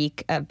past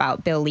week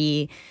about Bill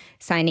Lee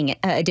signing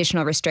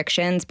additional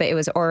restrictions, but it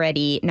was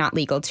already not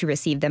legal to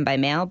receive them by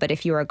mail. But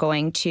if you are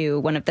going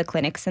to one of the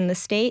clinics in the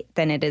state,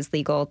 then it is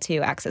legal to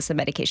access a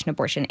medication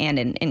abortion and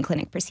an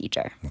in-clinic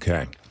procedure.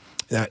 Okay.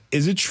 Now,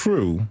 is it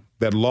true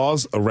that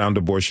laws around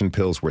abortion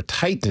pills were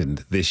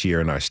tightened this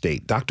year in our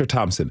state? Dr.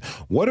 Thompson,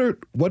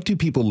 what do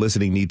people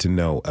listening need to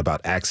know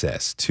about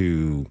access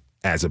to,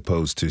 as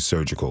opposed to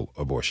surgical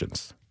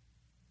abortions?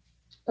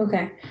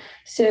 Okay.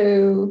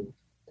 So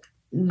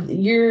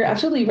you're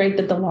absolutely right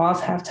that the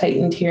laws have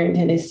tightened here in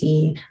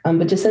Tennessee.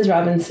 But just as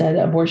Robin said,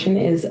 abortion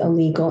is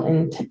legal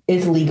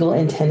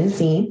in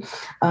Tennessee.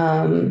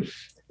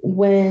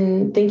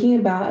 When thinking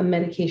about a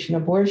medication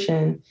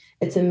abortion,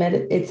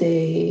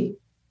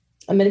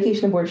 a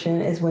medication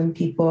abortion is when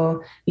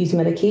people use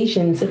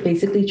medications that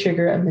basically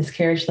trigger a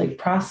miscarriage-like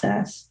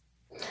process.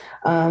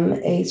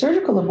 A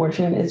surgical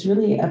abortion is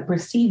really a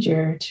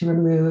procedure to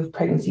remove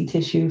pregnancy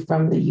tissue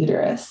from the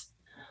uterus.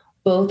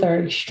 Both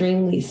are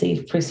extremely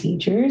safe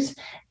procedures,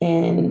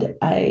 and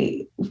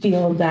I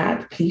feel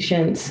that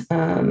patients, it's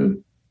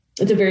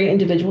a very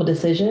individual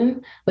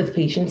decision with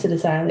patients to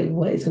decide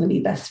what is going to be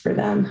best for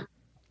them.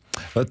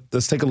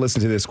 Let's take a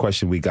listen to this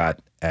question we got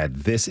at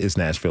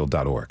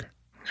thisisnashville.org.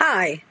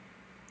 Hi,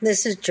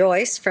 this is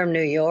Joyce from New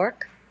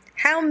York.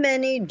 How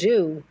many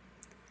do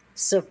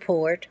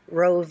support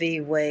Roe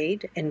v.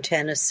 Wade in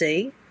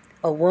Tennessee,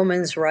 a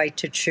woman's right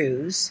to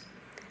choose,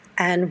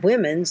 and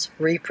women's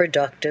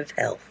reproductive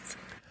health.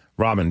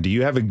 Robin, do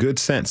you have a good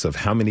sense of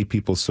how many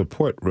people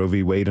support Roe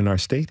v. Wade in our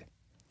state?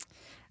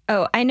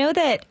 Oh, I know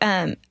that,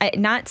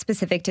 not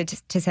specific to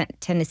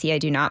Tennessee, I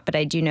do not, but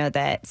I do know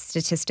that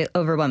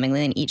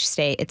overwhelmingly in each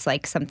state, it's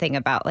like something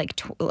about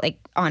like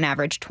on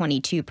average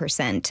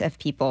 22% of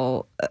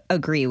people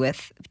agree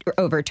with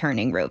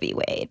overturning Roe v.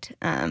 Wade.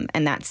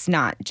 And that's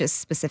not just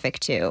specific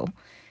to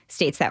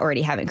states that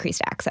already have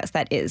increased access.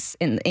 That is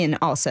in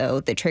also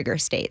the trigger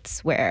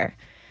states where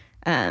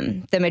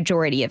the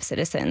majority of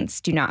citizens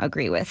do not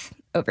agree with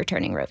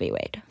overturning Roe v.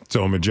 Wade.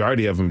 So a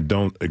majority of them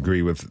don't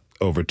agree with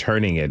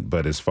overturning it,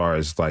 but as far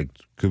as like,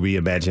 could we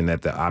imagine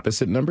that the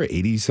opposite number,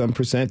 80-some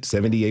percent,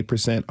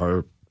 78%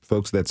 are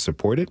folks that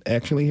support it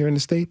actually here in the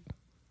state?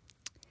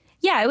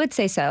 Yeah, I would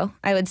say so.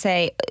 I would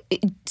say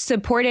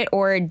support it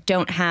or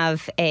don't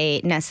have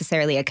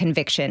necessarily a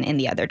conviction in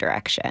the other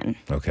direction.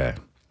 Okay.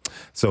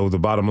 So the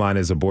bottom line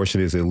is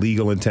abortion is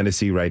illegal in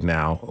Tennessee right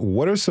now.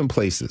 What are some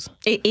places?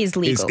 It is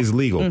legal. Is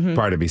legal. Mm-hmm.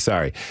 Pardon me.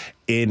 Sorry.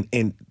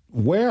 In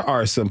where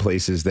are some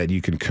places that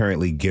you can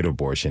currently get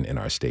abortion in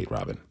our state,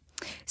 Robin?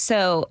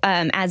 So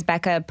as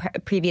Becca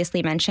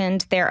previously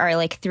mentioned, there are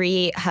like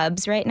 3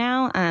 hubs right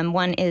now.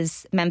 One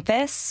is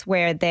Memphis,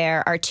 where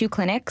there are 2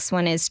 clinics.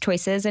 One is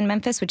Choices in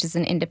Memphis, which is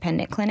an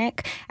independent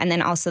clinic, and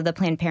then also the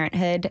Planned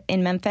Parenthood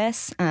in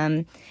Memphis.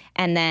 And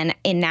then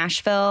in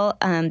Nashville,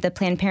 the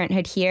Planned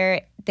Parenthood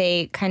here,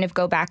 they kind of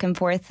go back and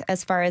forth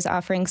as far as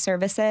offering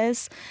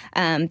services.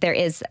 There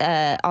is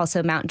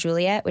also Mount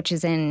Juliet, which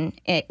is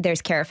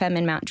there's Carafem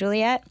in Mount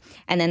Juliet.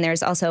 And then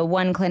there's also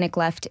one clinic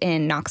left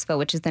in Knoxville,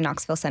 which is the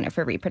Knoxville Center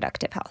for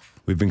Reproductive Health.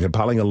 We've been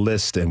compiling a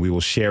list, and we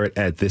will share it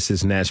at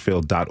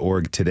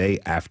thisisnashville.org today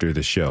after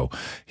the show.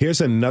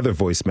 Here's another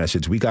voice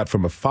message we got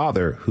from a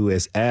father who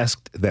has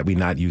asked that we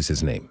not use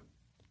his name.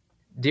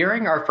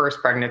 During our first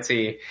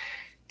pregnancy,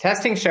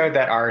 testing showed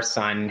that our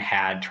son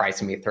had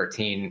trisomy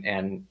 13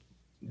 and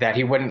that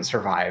he wouldn't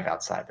survive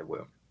outside the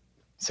womb.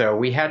 So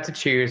we had to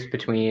choose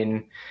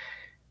between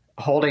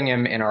holding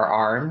him in our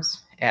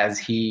arms as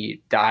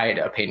he died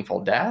a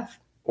painful death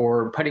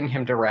or putting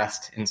him to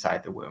rest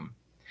inside the womb.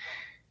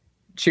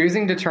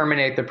 Choosing to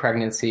terminate the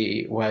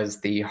pregnancy was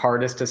the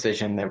hardest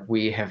decision that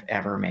we have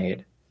ever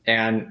made.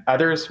 And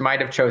others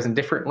might have chosen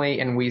differently,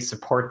 and we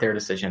support their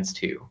decisions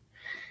too.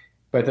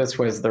 But this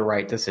was the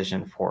right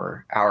decision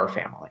for our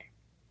family.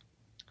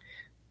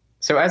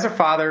 So as a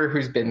father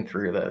who's been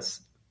through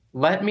this,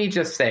 let me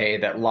just say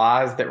that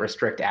laws that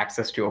restrict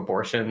access to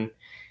abortion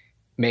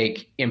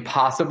make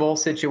impossible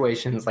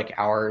situations like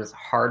ours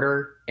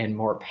harder and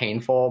more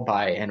painful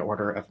by an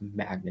order of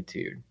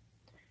magnitude.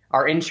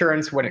 Our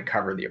insurance wouldn't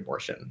cover the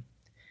abortion.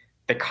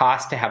 The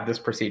cost to have this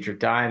procedure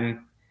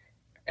done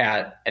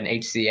at an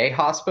HCA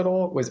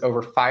hospital was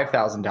over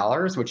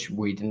 $5,000, which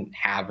we didn't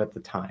have at the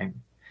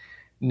time.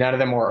 None of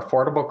the more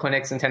affordable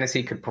clinics in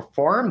Tennessee could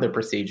perform the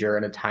procedure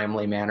in a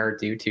timely manner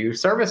due to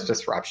service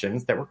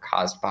disruptions that were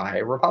caused by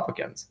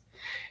Republicans.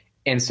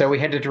 And so we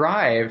had to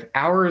drive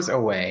hours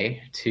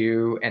away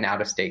to an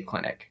out-of-state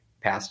clinic,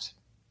 past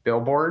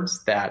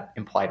billboards that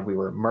implied we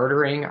were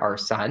murdering our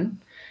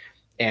son,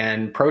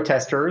 and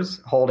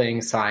protesters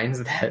holding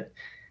signs that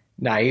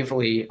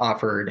naively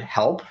offered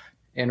help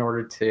in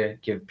order to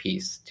give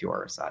peace to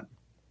our son.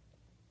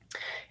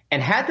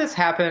 And had this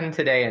happened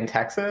today in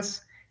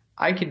Texas,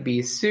 I could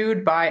be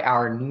sued by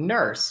our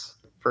nurse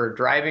for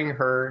driving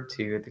her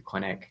to the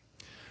clinic.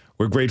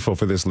 We're grateful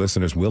for this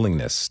listener's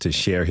willingness to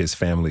share his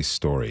family's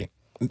story.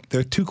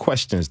 There are 2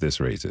 questions this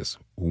raises.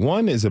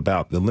 One is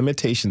about the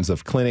limitations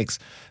of clinics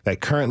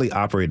that currently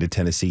operate in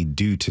Tennessee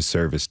due to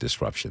service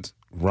disruptions.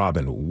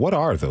 Robin, what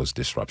are those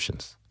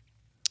disruptions?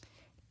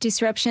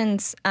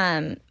 Disruptions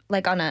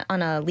like on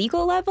a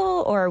legal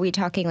level, or are we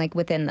talking like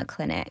within the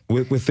clinic?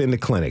 Within the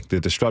clinic, the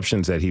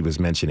disruptions that he was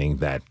mentioning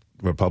that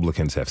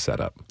Republicans have set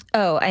up.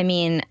 Oh, I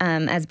mean,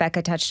 as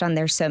Becca touched on,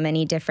 there's so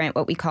many different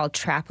what we call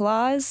trap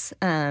laws.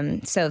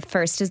 So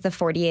first is the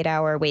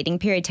 48-hour waiting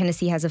period.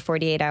 Tennessee has a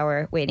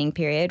 48-hour waiting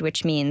period,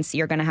 which means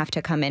you're going to have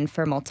to come in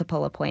for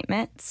multiple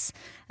appointments.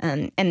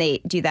 And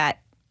they do that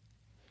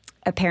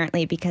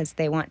apparently because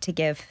they want to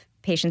give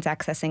patients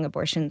accessing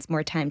abortions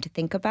more time to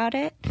think about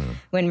it,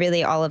 when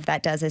really all of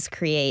that does is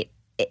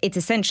it's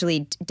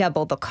essentially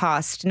double the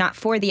cost, not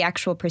for the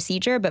actual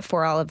procedure, but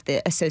for all of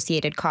the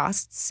associated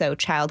costs. So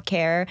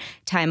childcare,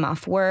 time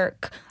off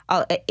work,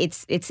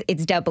 it's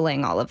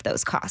doubling all of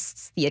those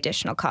costs, the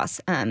additional costs.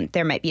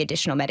 There might be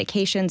additional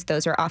medications.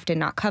 Those are often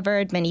not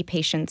covered. Many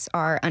patients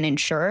are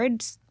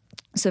uninsured.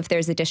 So if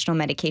there's additional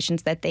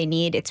medications that they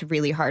need, it's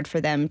really hard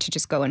for them to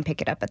just go and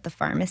pick it up at the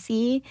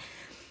pharmacy.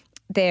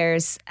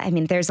 there's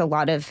a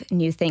lot of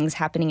new things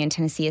happening in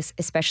Tennessee,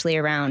 especially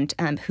around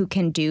who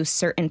can do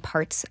certain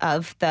parts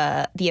of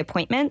the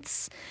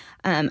appointments.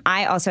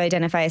 I also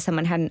identify as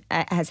someone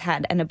has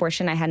had an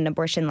abortion. I had an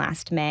abortion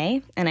last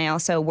May, and I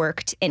also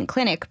worked in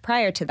clinic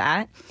prior to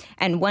that.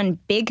 And one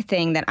big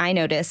thing that I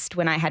noticed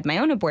when I had my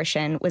own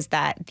abortion was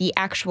that the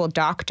actual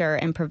doctor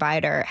and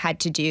provider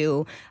had to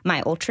do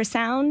my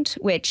ultrasound,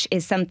 which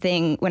is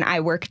something when I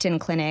worked in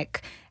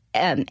clinic,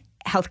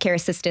 healthcare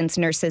assistants,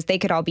 nurses, they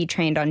could all be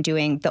trained on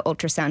doing the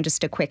ultrasound,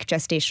 just a quick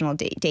gestational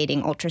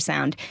dating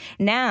ultrasound.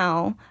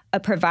 Now, a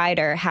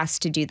provider has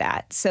to do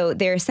that. So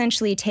they're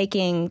essentially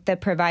taking the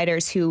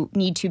providers who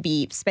need to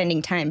be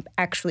spending time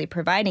actually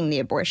providing the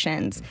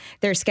abortions.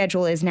 Their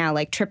schedule is now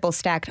like triple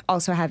stacked,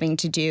 also having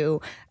to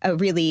do a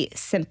really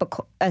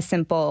simple,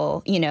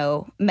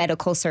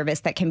 medical service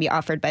that can be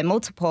offered by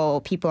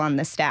multiple people on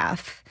the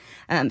staff.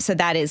 So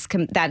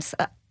that's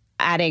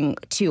adding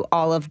to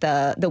all of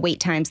the wait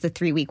times, the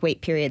 3-week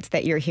wait periods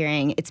that you're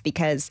hearing. It's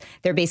because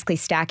they're basically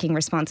stacking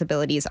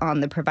responsibilities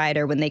on the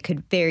provider when they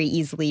could very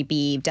easily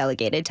be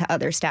delegated to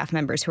other staff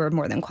members who are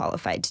more than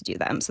qualified to do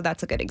them. So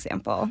that's a good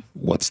example.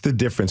 What's the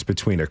difference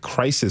between a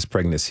crisis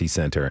pregnancy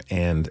center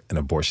and an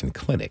abortion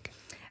clinic?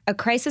 A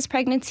crisis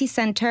pregnancy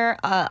center,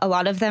 a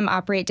lot of them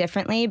operate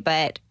differently,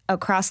 but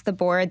across the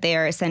board, they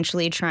are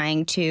essentially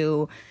trying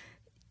to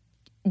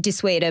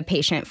dissuade a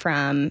patient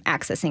from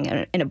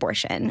accessing an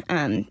abortion.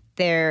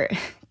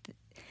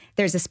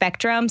 There's a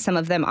spectrum. Some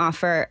of them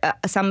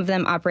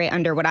operate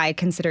under what I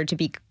consider to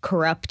be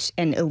corrupt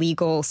and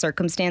illegal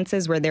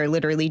circumstances, where they're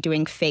literally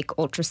doing fake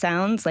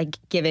ultrasounds, like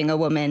giving a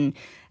woman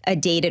a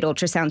dated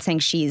ultrasound saying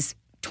she's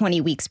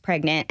 20 weeks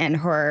pregnant and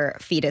her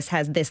fetus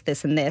has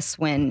this, and this,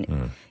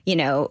 when,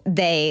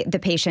 the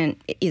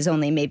patient is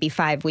only maybe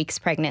 5 weeks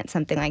pregnant,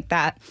 something like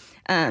that.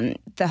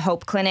 The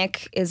Hope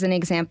Clinic is an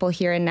example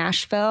here in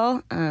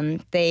Nashville.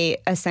 They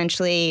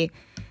essentially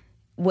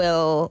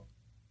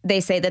they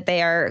say that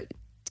they are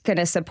going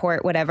to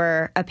support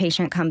whatever a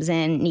patient comes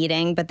in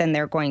needing, but then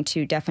they're going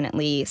to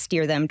definitely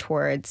steer them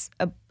towards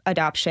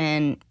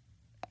adoption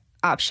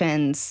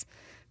options,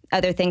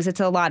 other things. It's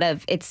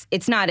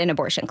not an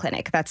abortion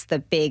clinic. That's the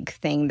big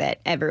thing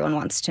that everyone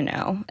wants to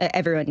know.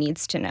 Everyone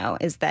needs to know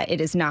is that it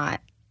is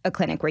not a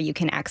clinic where you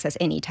can access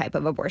any type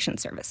of abortion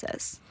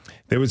services.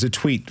 There was a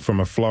tweet from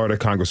a Florida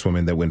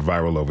congresswoman that went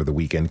viral over the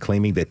weekend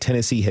claiming that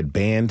Tennessee had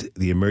banned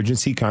the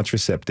emergency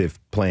contraceptive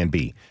Plan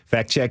B.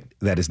 Fact check,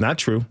 that is not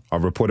true. Our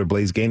reporter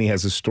Blaise Gainey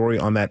has a story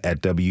on that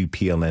at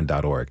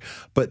WPLN.org.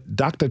 But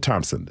Dr.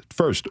 Thompson,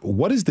 first,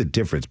 what is the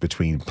difference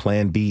between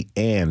Plan B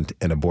and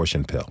an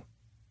abortion pill?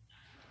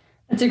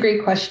 That's a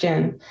great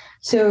question.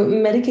 So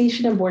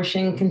medication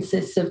abortion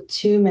consists of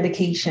 2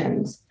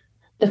 medications.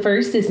 The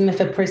first is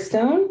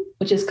mifepristone,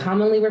 which is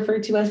commonly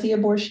referred to as the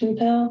abortion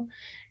pill.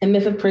 And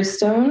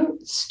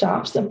mifepristone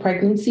stops the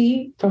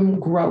pregnancy from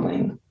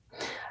growing.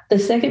 The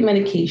second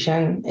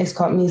medication is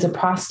called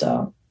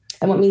misoprostol.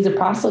 And what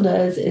misoprostol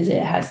does is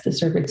it has the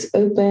cervix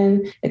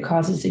open, it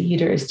causes the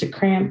uterus to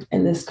cramp,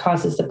 and this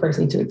causes the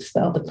person to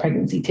expel the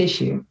pregnancy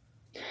tissue.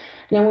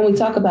 Now, when we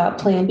talk about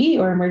Plan B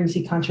or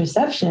emergency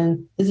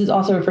contraception, this is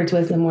also referred to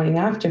as the morning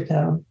after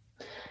pill.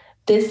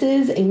 This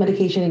is a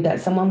medication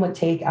that someone would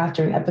take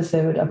after an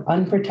episode of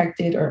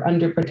unprotected or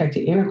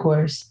underprotected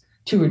intercourse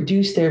to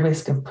reduce their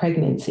risk of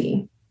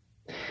pregnancy.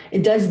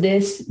 It does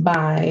this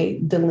by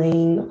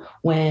delaying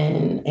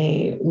when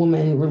a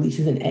woman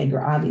releases an egg or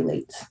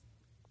ovulates.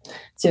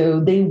 So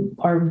they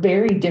are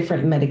very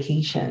different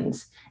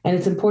medications. And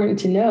it's important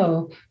to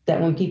know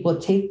that when people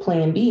take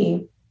Plan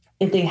B,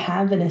 if they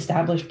have an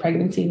established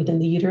pregnancy within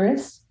the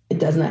uterus, it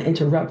does not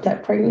interrupt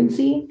that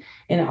pregnancy,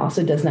 and it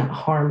also does not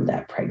harm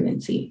that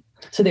pregnancy.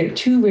 So they're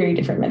 2 very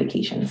different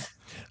medications.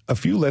 A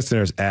few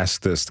listeners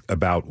asked us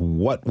about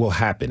what will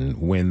happen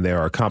when there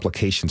are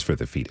complications for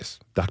the fetus.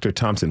 Dr.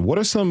 Thompson, what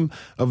are some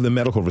of the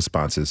medical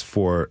responses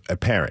for a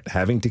parent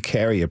having to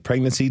carry a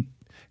pregnancy,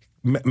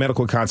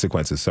 medical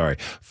consequences,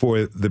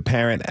 for the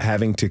parent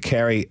having to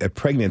carry a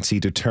pregnancy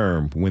to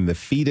term when the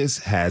fetus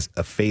has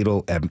a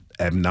fatal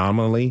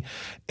abnormality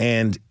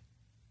and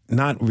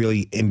not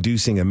really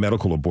inducing a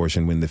medical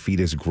abortion when the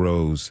fetus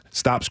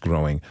stops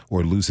growing,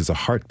 or loses a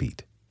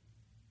heartbeat?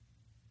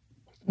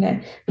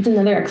 Okay, that's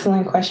another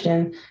excellent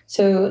question.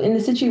 So in the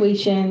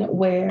situation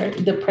where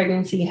the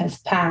pregnancy has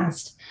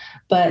passed,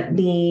 where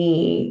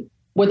the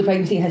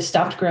pregnancy has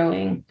stopped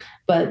growing,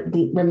 but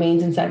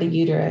remains inside the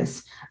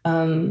uterus,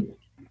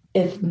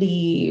 if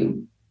the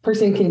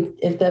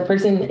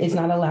person is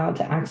not allowed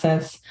to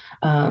access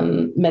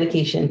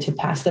medication to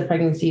pass the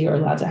pregnancy or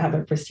allowed to have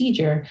a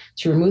procedure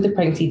to remove the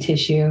pregnancy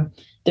tissue,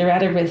 they're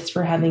at a risk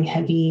for having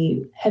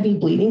heavy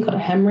bleeding called a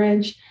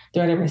hemorrhage.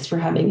 They're at a risk for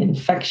having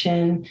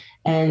infection,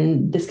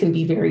 and this can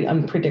be very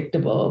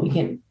unpredictable. We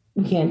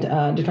can't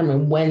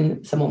determine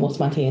when someone will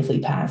spontaneously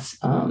pass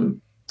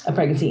a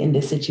pregnancy in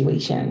this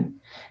situation.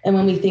 And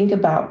when we think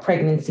about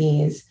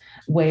pregnancies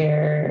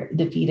where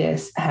the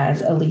fetus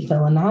has a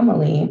lethal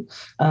anomaly,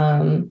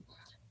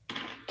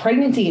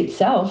 pregnancy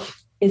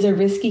itself is a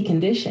risky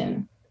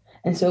condition.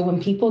 And so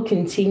when people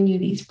continue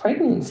these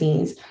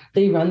pregnancies,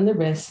 they run the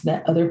risk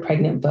that other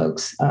pregnant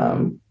folks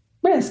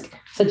risk,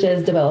 such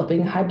as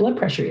developing high blood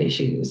pressure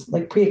issues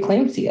like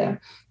preeclampsia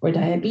or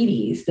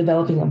diabetes,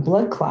 developing a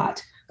blood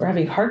clot, or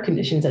having heart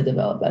conditions that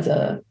develop as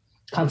a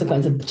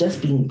consequence of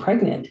just being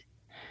pregnant.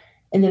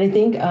 And then I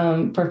think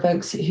for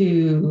folks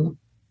who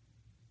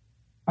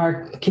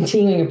are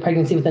continuing a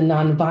pregnancy with a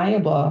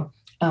non-viable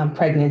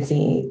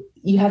pregnancy,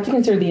 you have to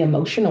consider the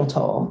emotional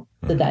toll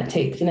that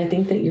takes. And I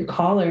think that your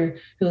caller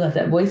who left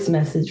that voice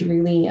message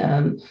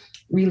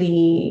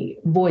really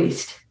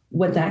voiced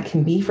what that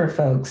can be for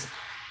folks.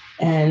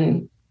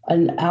 And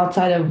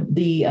outside of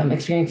the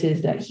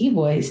experiences that he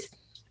voiced,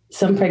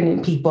 some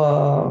pregnant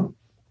people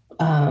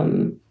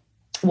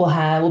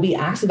will be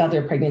asked about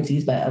their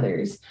pregnancies by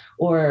others,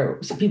 or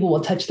some people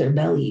will touch their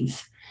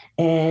bellies.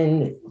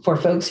 And for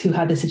folks who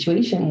have the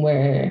situation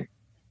where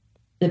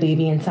the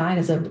baby inside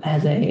has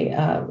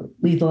a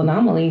lethal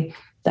anomaly,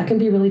 that can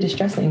be really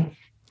distressing.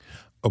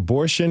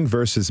 Abortion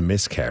versus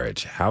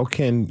miscarriage. How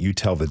can you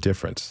tell the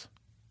difference?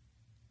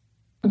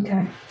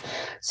 Okay.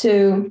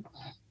 So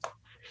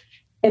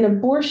an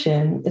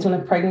abortion is when a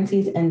pregnancy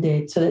is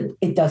ended so that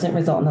it doesn't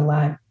result in the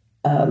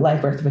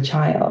live birth of a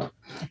child.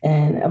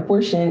 And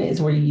abortion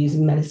is where you use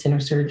medicine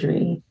or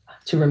surgery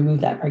to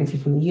remove that pregnancy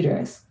from the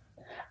uterus.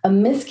 A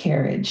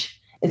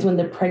miscarriage is when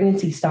the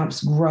pregnancy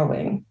stops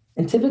growing.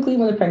 And typically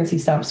when the pregnancy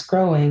stops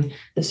growing,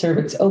 the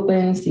cervix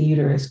opens, the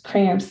uterus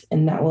cramps,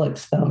 and that will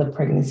expel the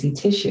pregnancy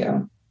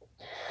tissue.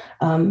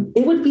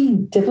 It would be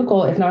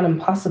difficult, if not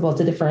impossible,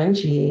 to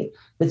differentiate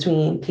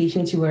between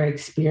patients who are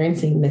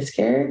experiencing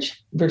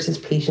miscarriage versus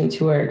patients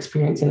who are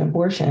experiencing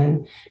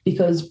abortion,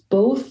 because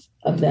both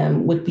of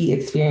them would be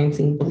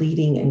experiencing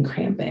bleeding and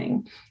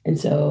cramping. And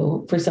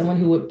so for someone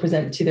who would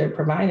present to their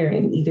provider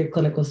in either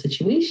clinical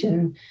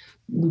situation,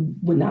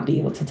 would not be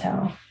able to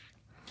tell.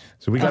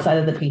 So outside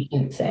of the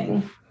patient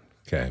saying.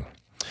 Okay.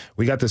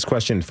 We got this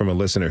question from a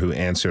listener who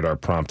answered our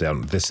prompt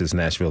on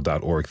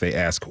thisisnashville.org. They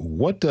ask,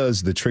 what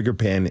does the trigger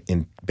ban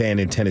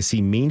in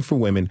Tennessee mean for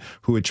women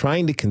who are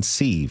trying to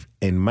conceive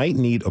and might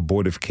need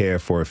abortive care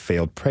for a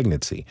failed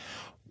pregnancy?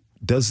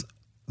 Does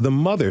the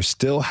mother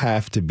still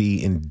have to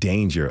be in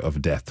danger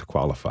of death to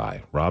qualify?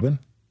 Robin?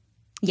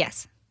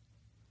 Yes.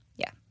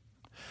 Yeah.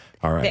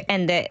 All right.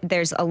 And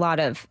there's a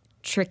lot of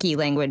tricky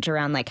language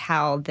around like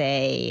how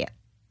they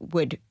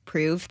would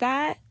prove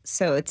that.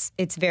 So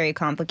it's very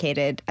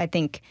complicated. I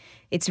think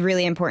it's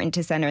really important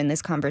to center in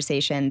this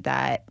conversation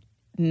that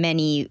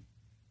many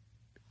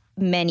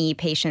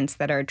patients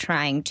that are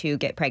trying to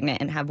get pregnant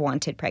and have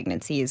wanted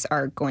pregnancies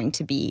are going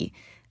to be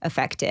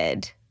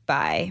affected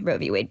by Roe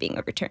v. Wade being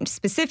overturned.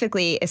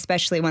 Specifically,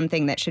 especially one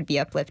thing that should be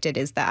uplifted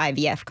is the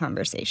IVF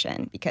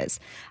conversation, because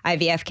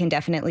IVF can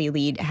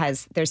definitely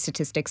there's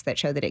statistics that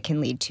show that it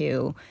can lead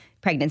to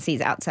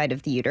pregnancies outside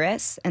of the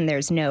uterus, and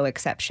there's no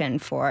exception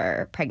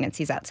for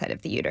pregnancies outside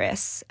of the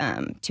uterus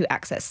to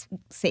access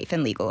safe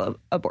and legal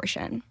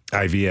abortion.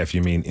 IVF,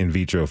 you mean in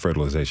vitro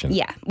fertilization?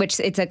 Yeah, which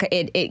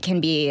it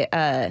can be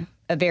a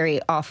very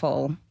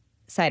awful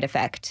side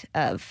effect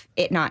of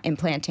it not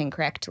implanting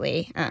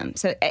correctly.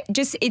 So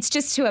it's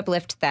just to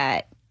uplift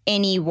that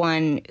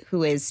anyone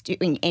who is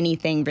doing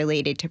anything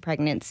related to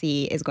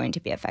pregnancy is going to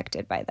be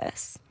affected by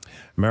this.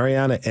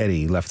 Mariana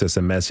Eddy left us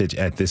a message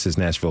at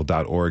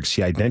thisisnashville.org.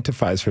 She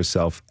identifies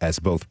herself as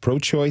both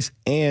pro-choice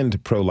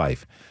and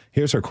pro-life.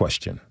 Here's her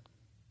question.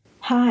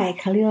 Hi,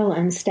 Khalil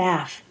and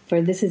staff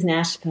for This Is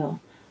Nashville.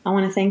 I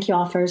want to thank you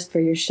all first for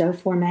your show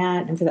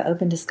format and for the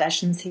open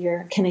discussions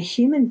here. Can a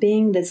human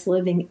being that's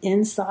living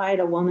inside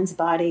a woman's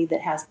body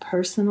that has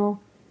personal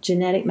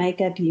genetic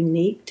makeup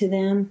unique to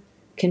them,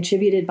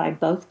 contributed by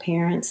both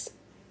parents,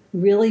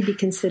 really be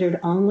considered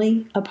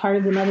only a part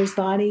of the mother's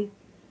body?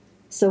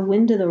 So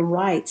when do the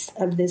rights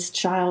of this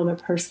child or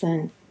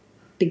person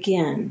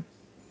begin?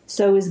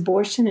 So is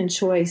abortion and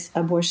choice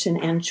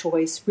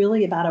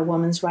really about a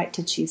woman's right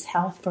to choose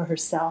health for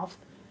herself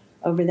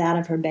over that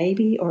of her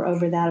baby or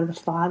over that of the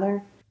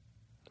father?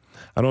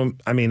 I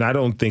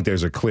don't think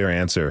there's a clear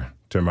answer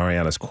to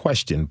Mariana's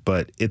question,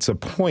 but it's a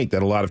point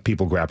that a lot of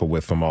people grapple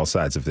with from all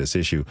sides of this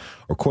issue.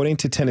 According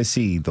to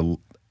Tennessee, the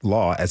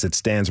law as it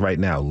stands right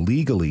now,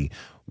 legally,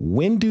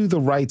 when do the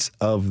rights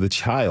of the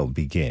child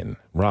begin?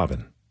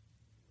 Robin?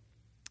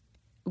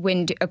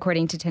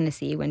 According to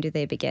Tennessee, when do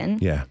they begin?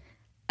 Yeah.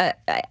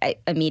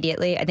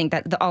 Immediately. I think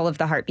that all of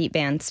the heartbeat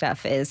ban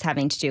stuff is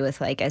having to do with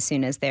like as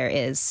soon as there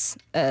is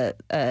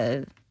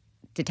a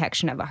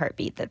detection of a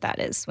heartbeat, that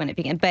is when it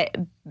begins. But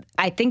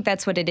I think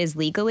that's what it is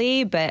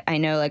legally. But I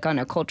know like on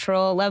a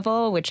cultural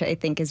level, which I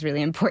think is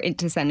really important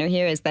to center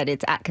here, is that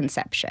it's at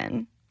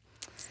conception.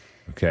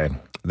 Okay.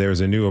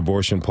 There's a new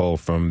abortion poll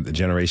from the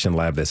Generation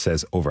Lab that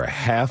says over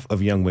half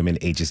of young women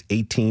ages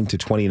 18 to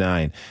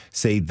 29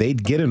 say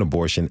they'd get an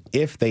abortion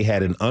if they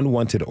had an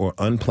unwanted or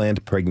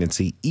unplanned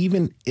pregnancy,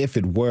 even if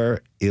it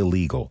were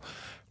illegal.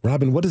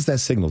 Robin, what does that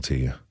signal to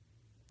you?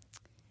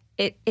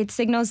 It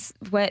signals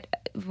what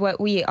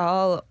we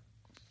all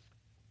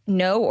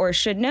know or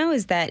should know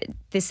is that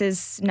this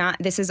is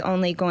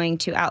only going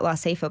to outlaw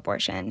safe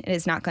abortion. It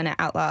is not going to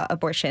outlaw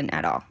abortion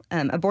at all.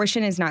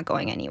 Abortion is not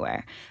going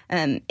anywhere.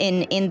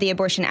 In the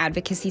abortion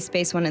advocacy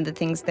space, one of the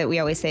things that we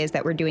always say is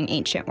that we're doing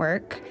ancient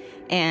work,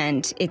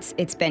 and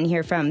it's been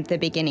here from the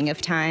beginning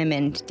of time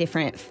in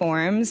different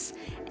forms.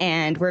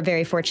 And we're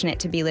very fortunate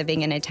to be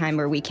living in a time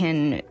where we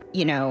can,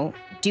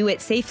 do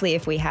it safely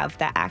if we have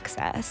that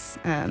access.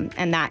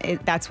 And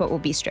that's what will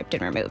be stripped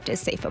and removed is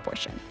safe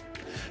abortion.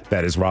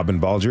 That is Robin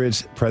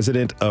Baldridge,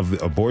 president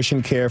of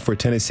Abortion Care for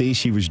Tennessee.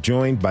 She was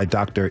joined by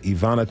Dr.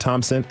 Ivana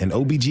Thompson, an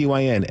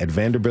OBGYN at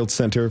Vanderbilt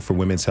Center for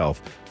Women's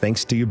Health.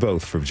 Thanks to you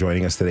both for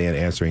joining us today and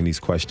answering these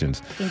questions.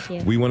 Thank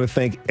you. We want to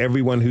thank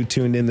everyone who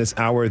tuned in this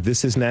hour.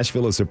 This is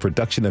Nashville is a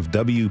production of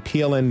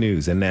WPLN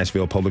News and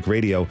Nashville Public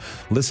Radio.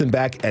 Listen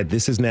back at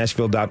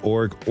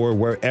thisisnashville.org or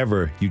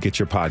wherever you get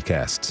your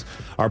podcasts.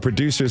 Our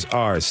producers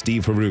are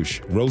Steve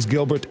Harouche, Rose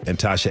Gilbert, and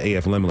Tasha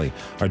A.F. Limley.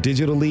 Our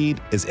digital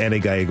lead is Anna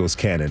Gallegos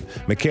Cannon.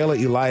 Michaela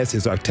Elias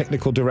is our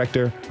technical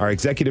director. Our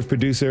executive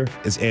producer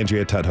is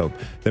Andrea Tudhope.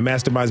 The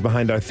masterminds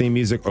behind our theme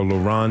music are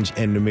Larange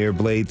and Namir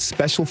Blade.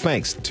 Special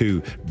thanks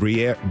to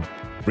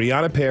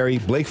Brianna Perry,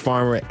 Blake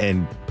Farmer,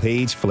 and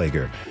Paige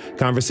Flager.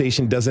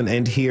 Conversation doesn't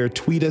end here.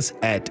 Tweet us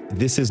at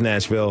This Is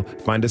Nashville.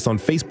 Find us on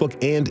Facebook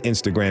and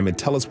Instagram and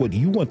tell us what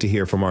you want to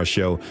hear from our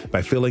show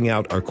by filling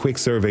out our quick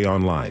survey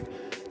online.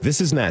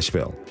 This is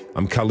Nashville.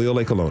 I'm Khalil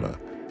Ekulona.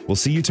 We'll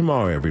see you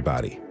tomorrow,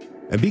 everybody,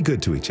 and be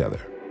good to each other.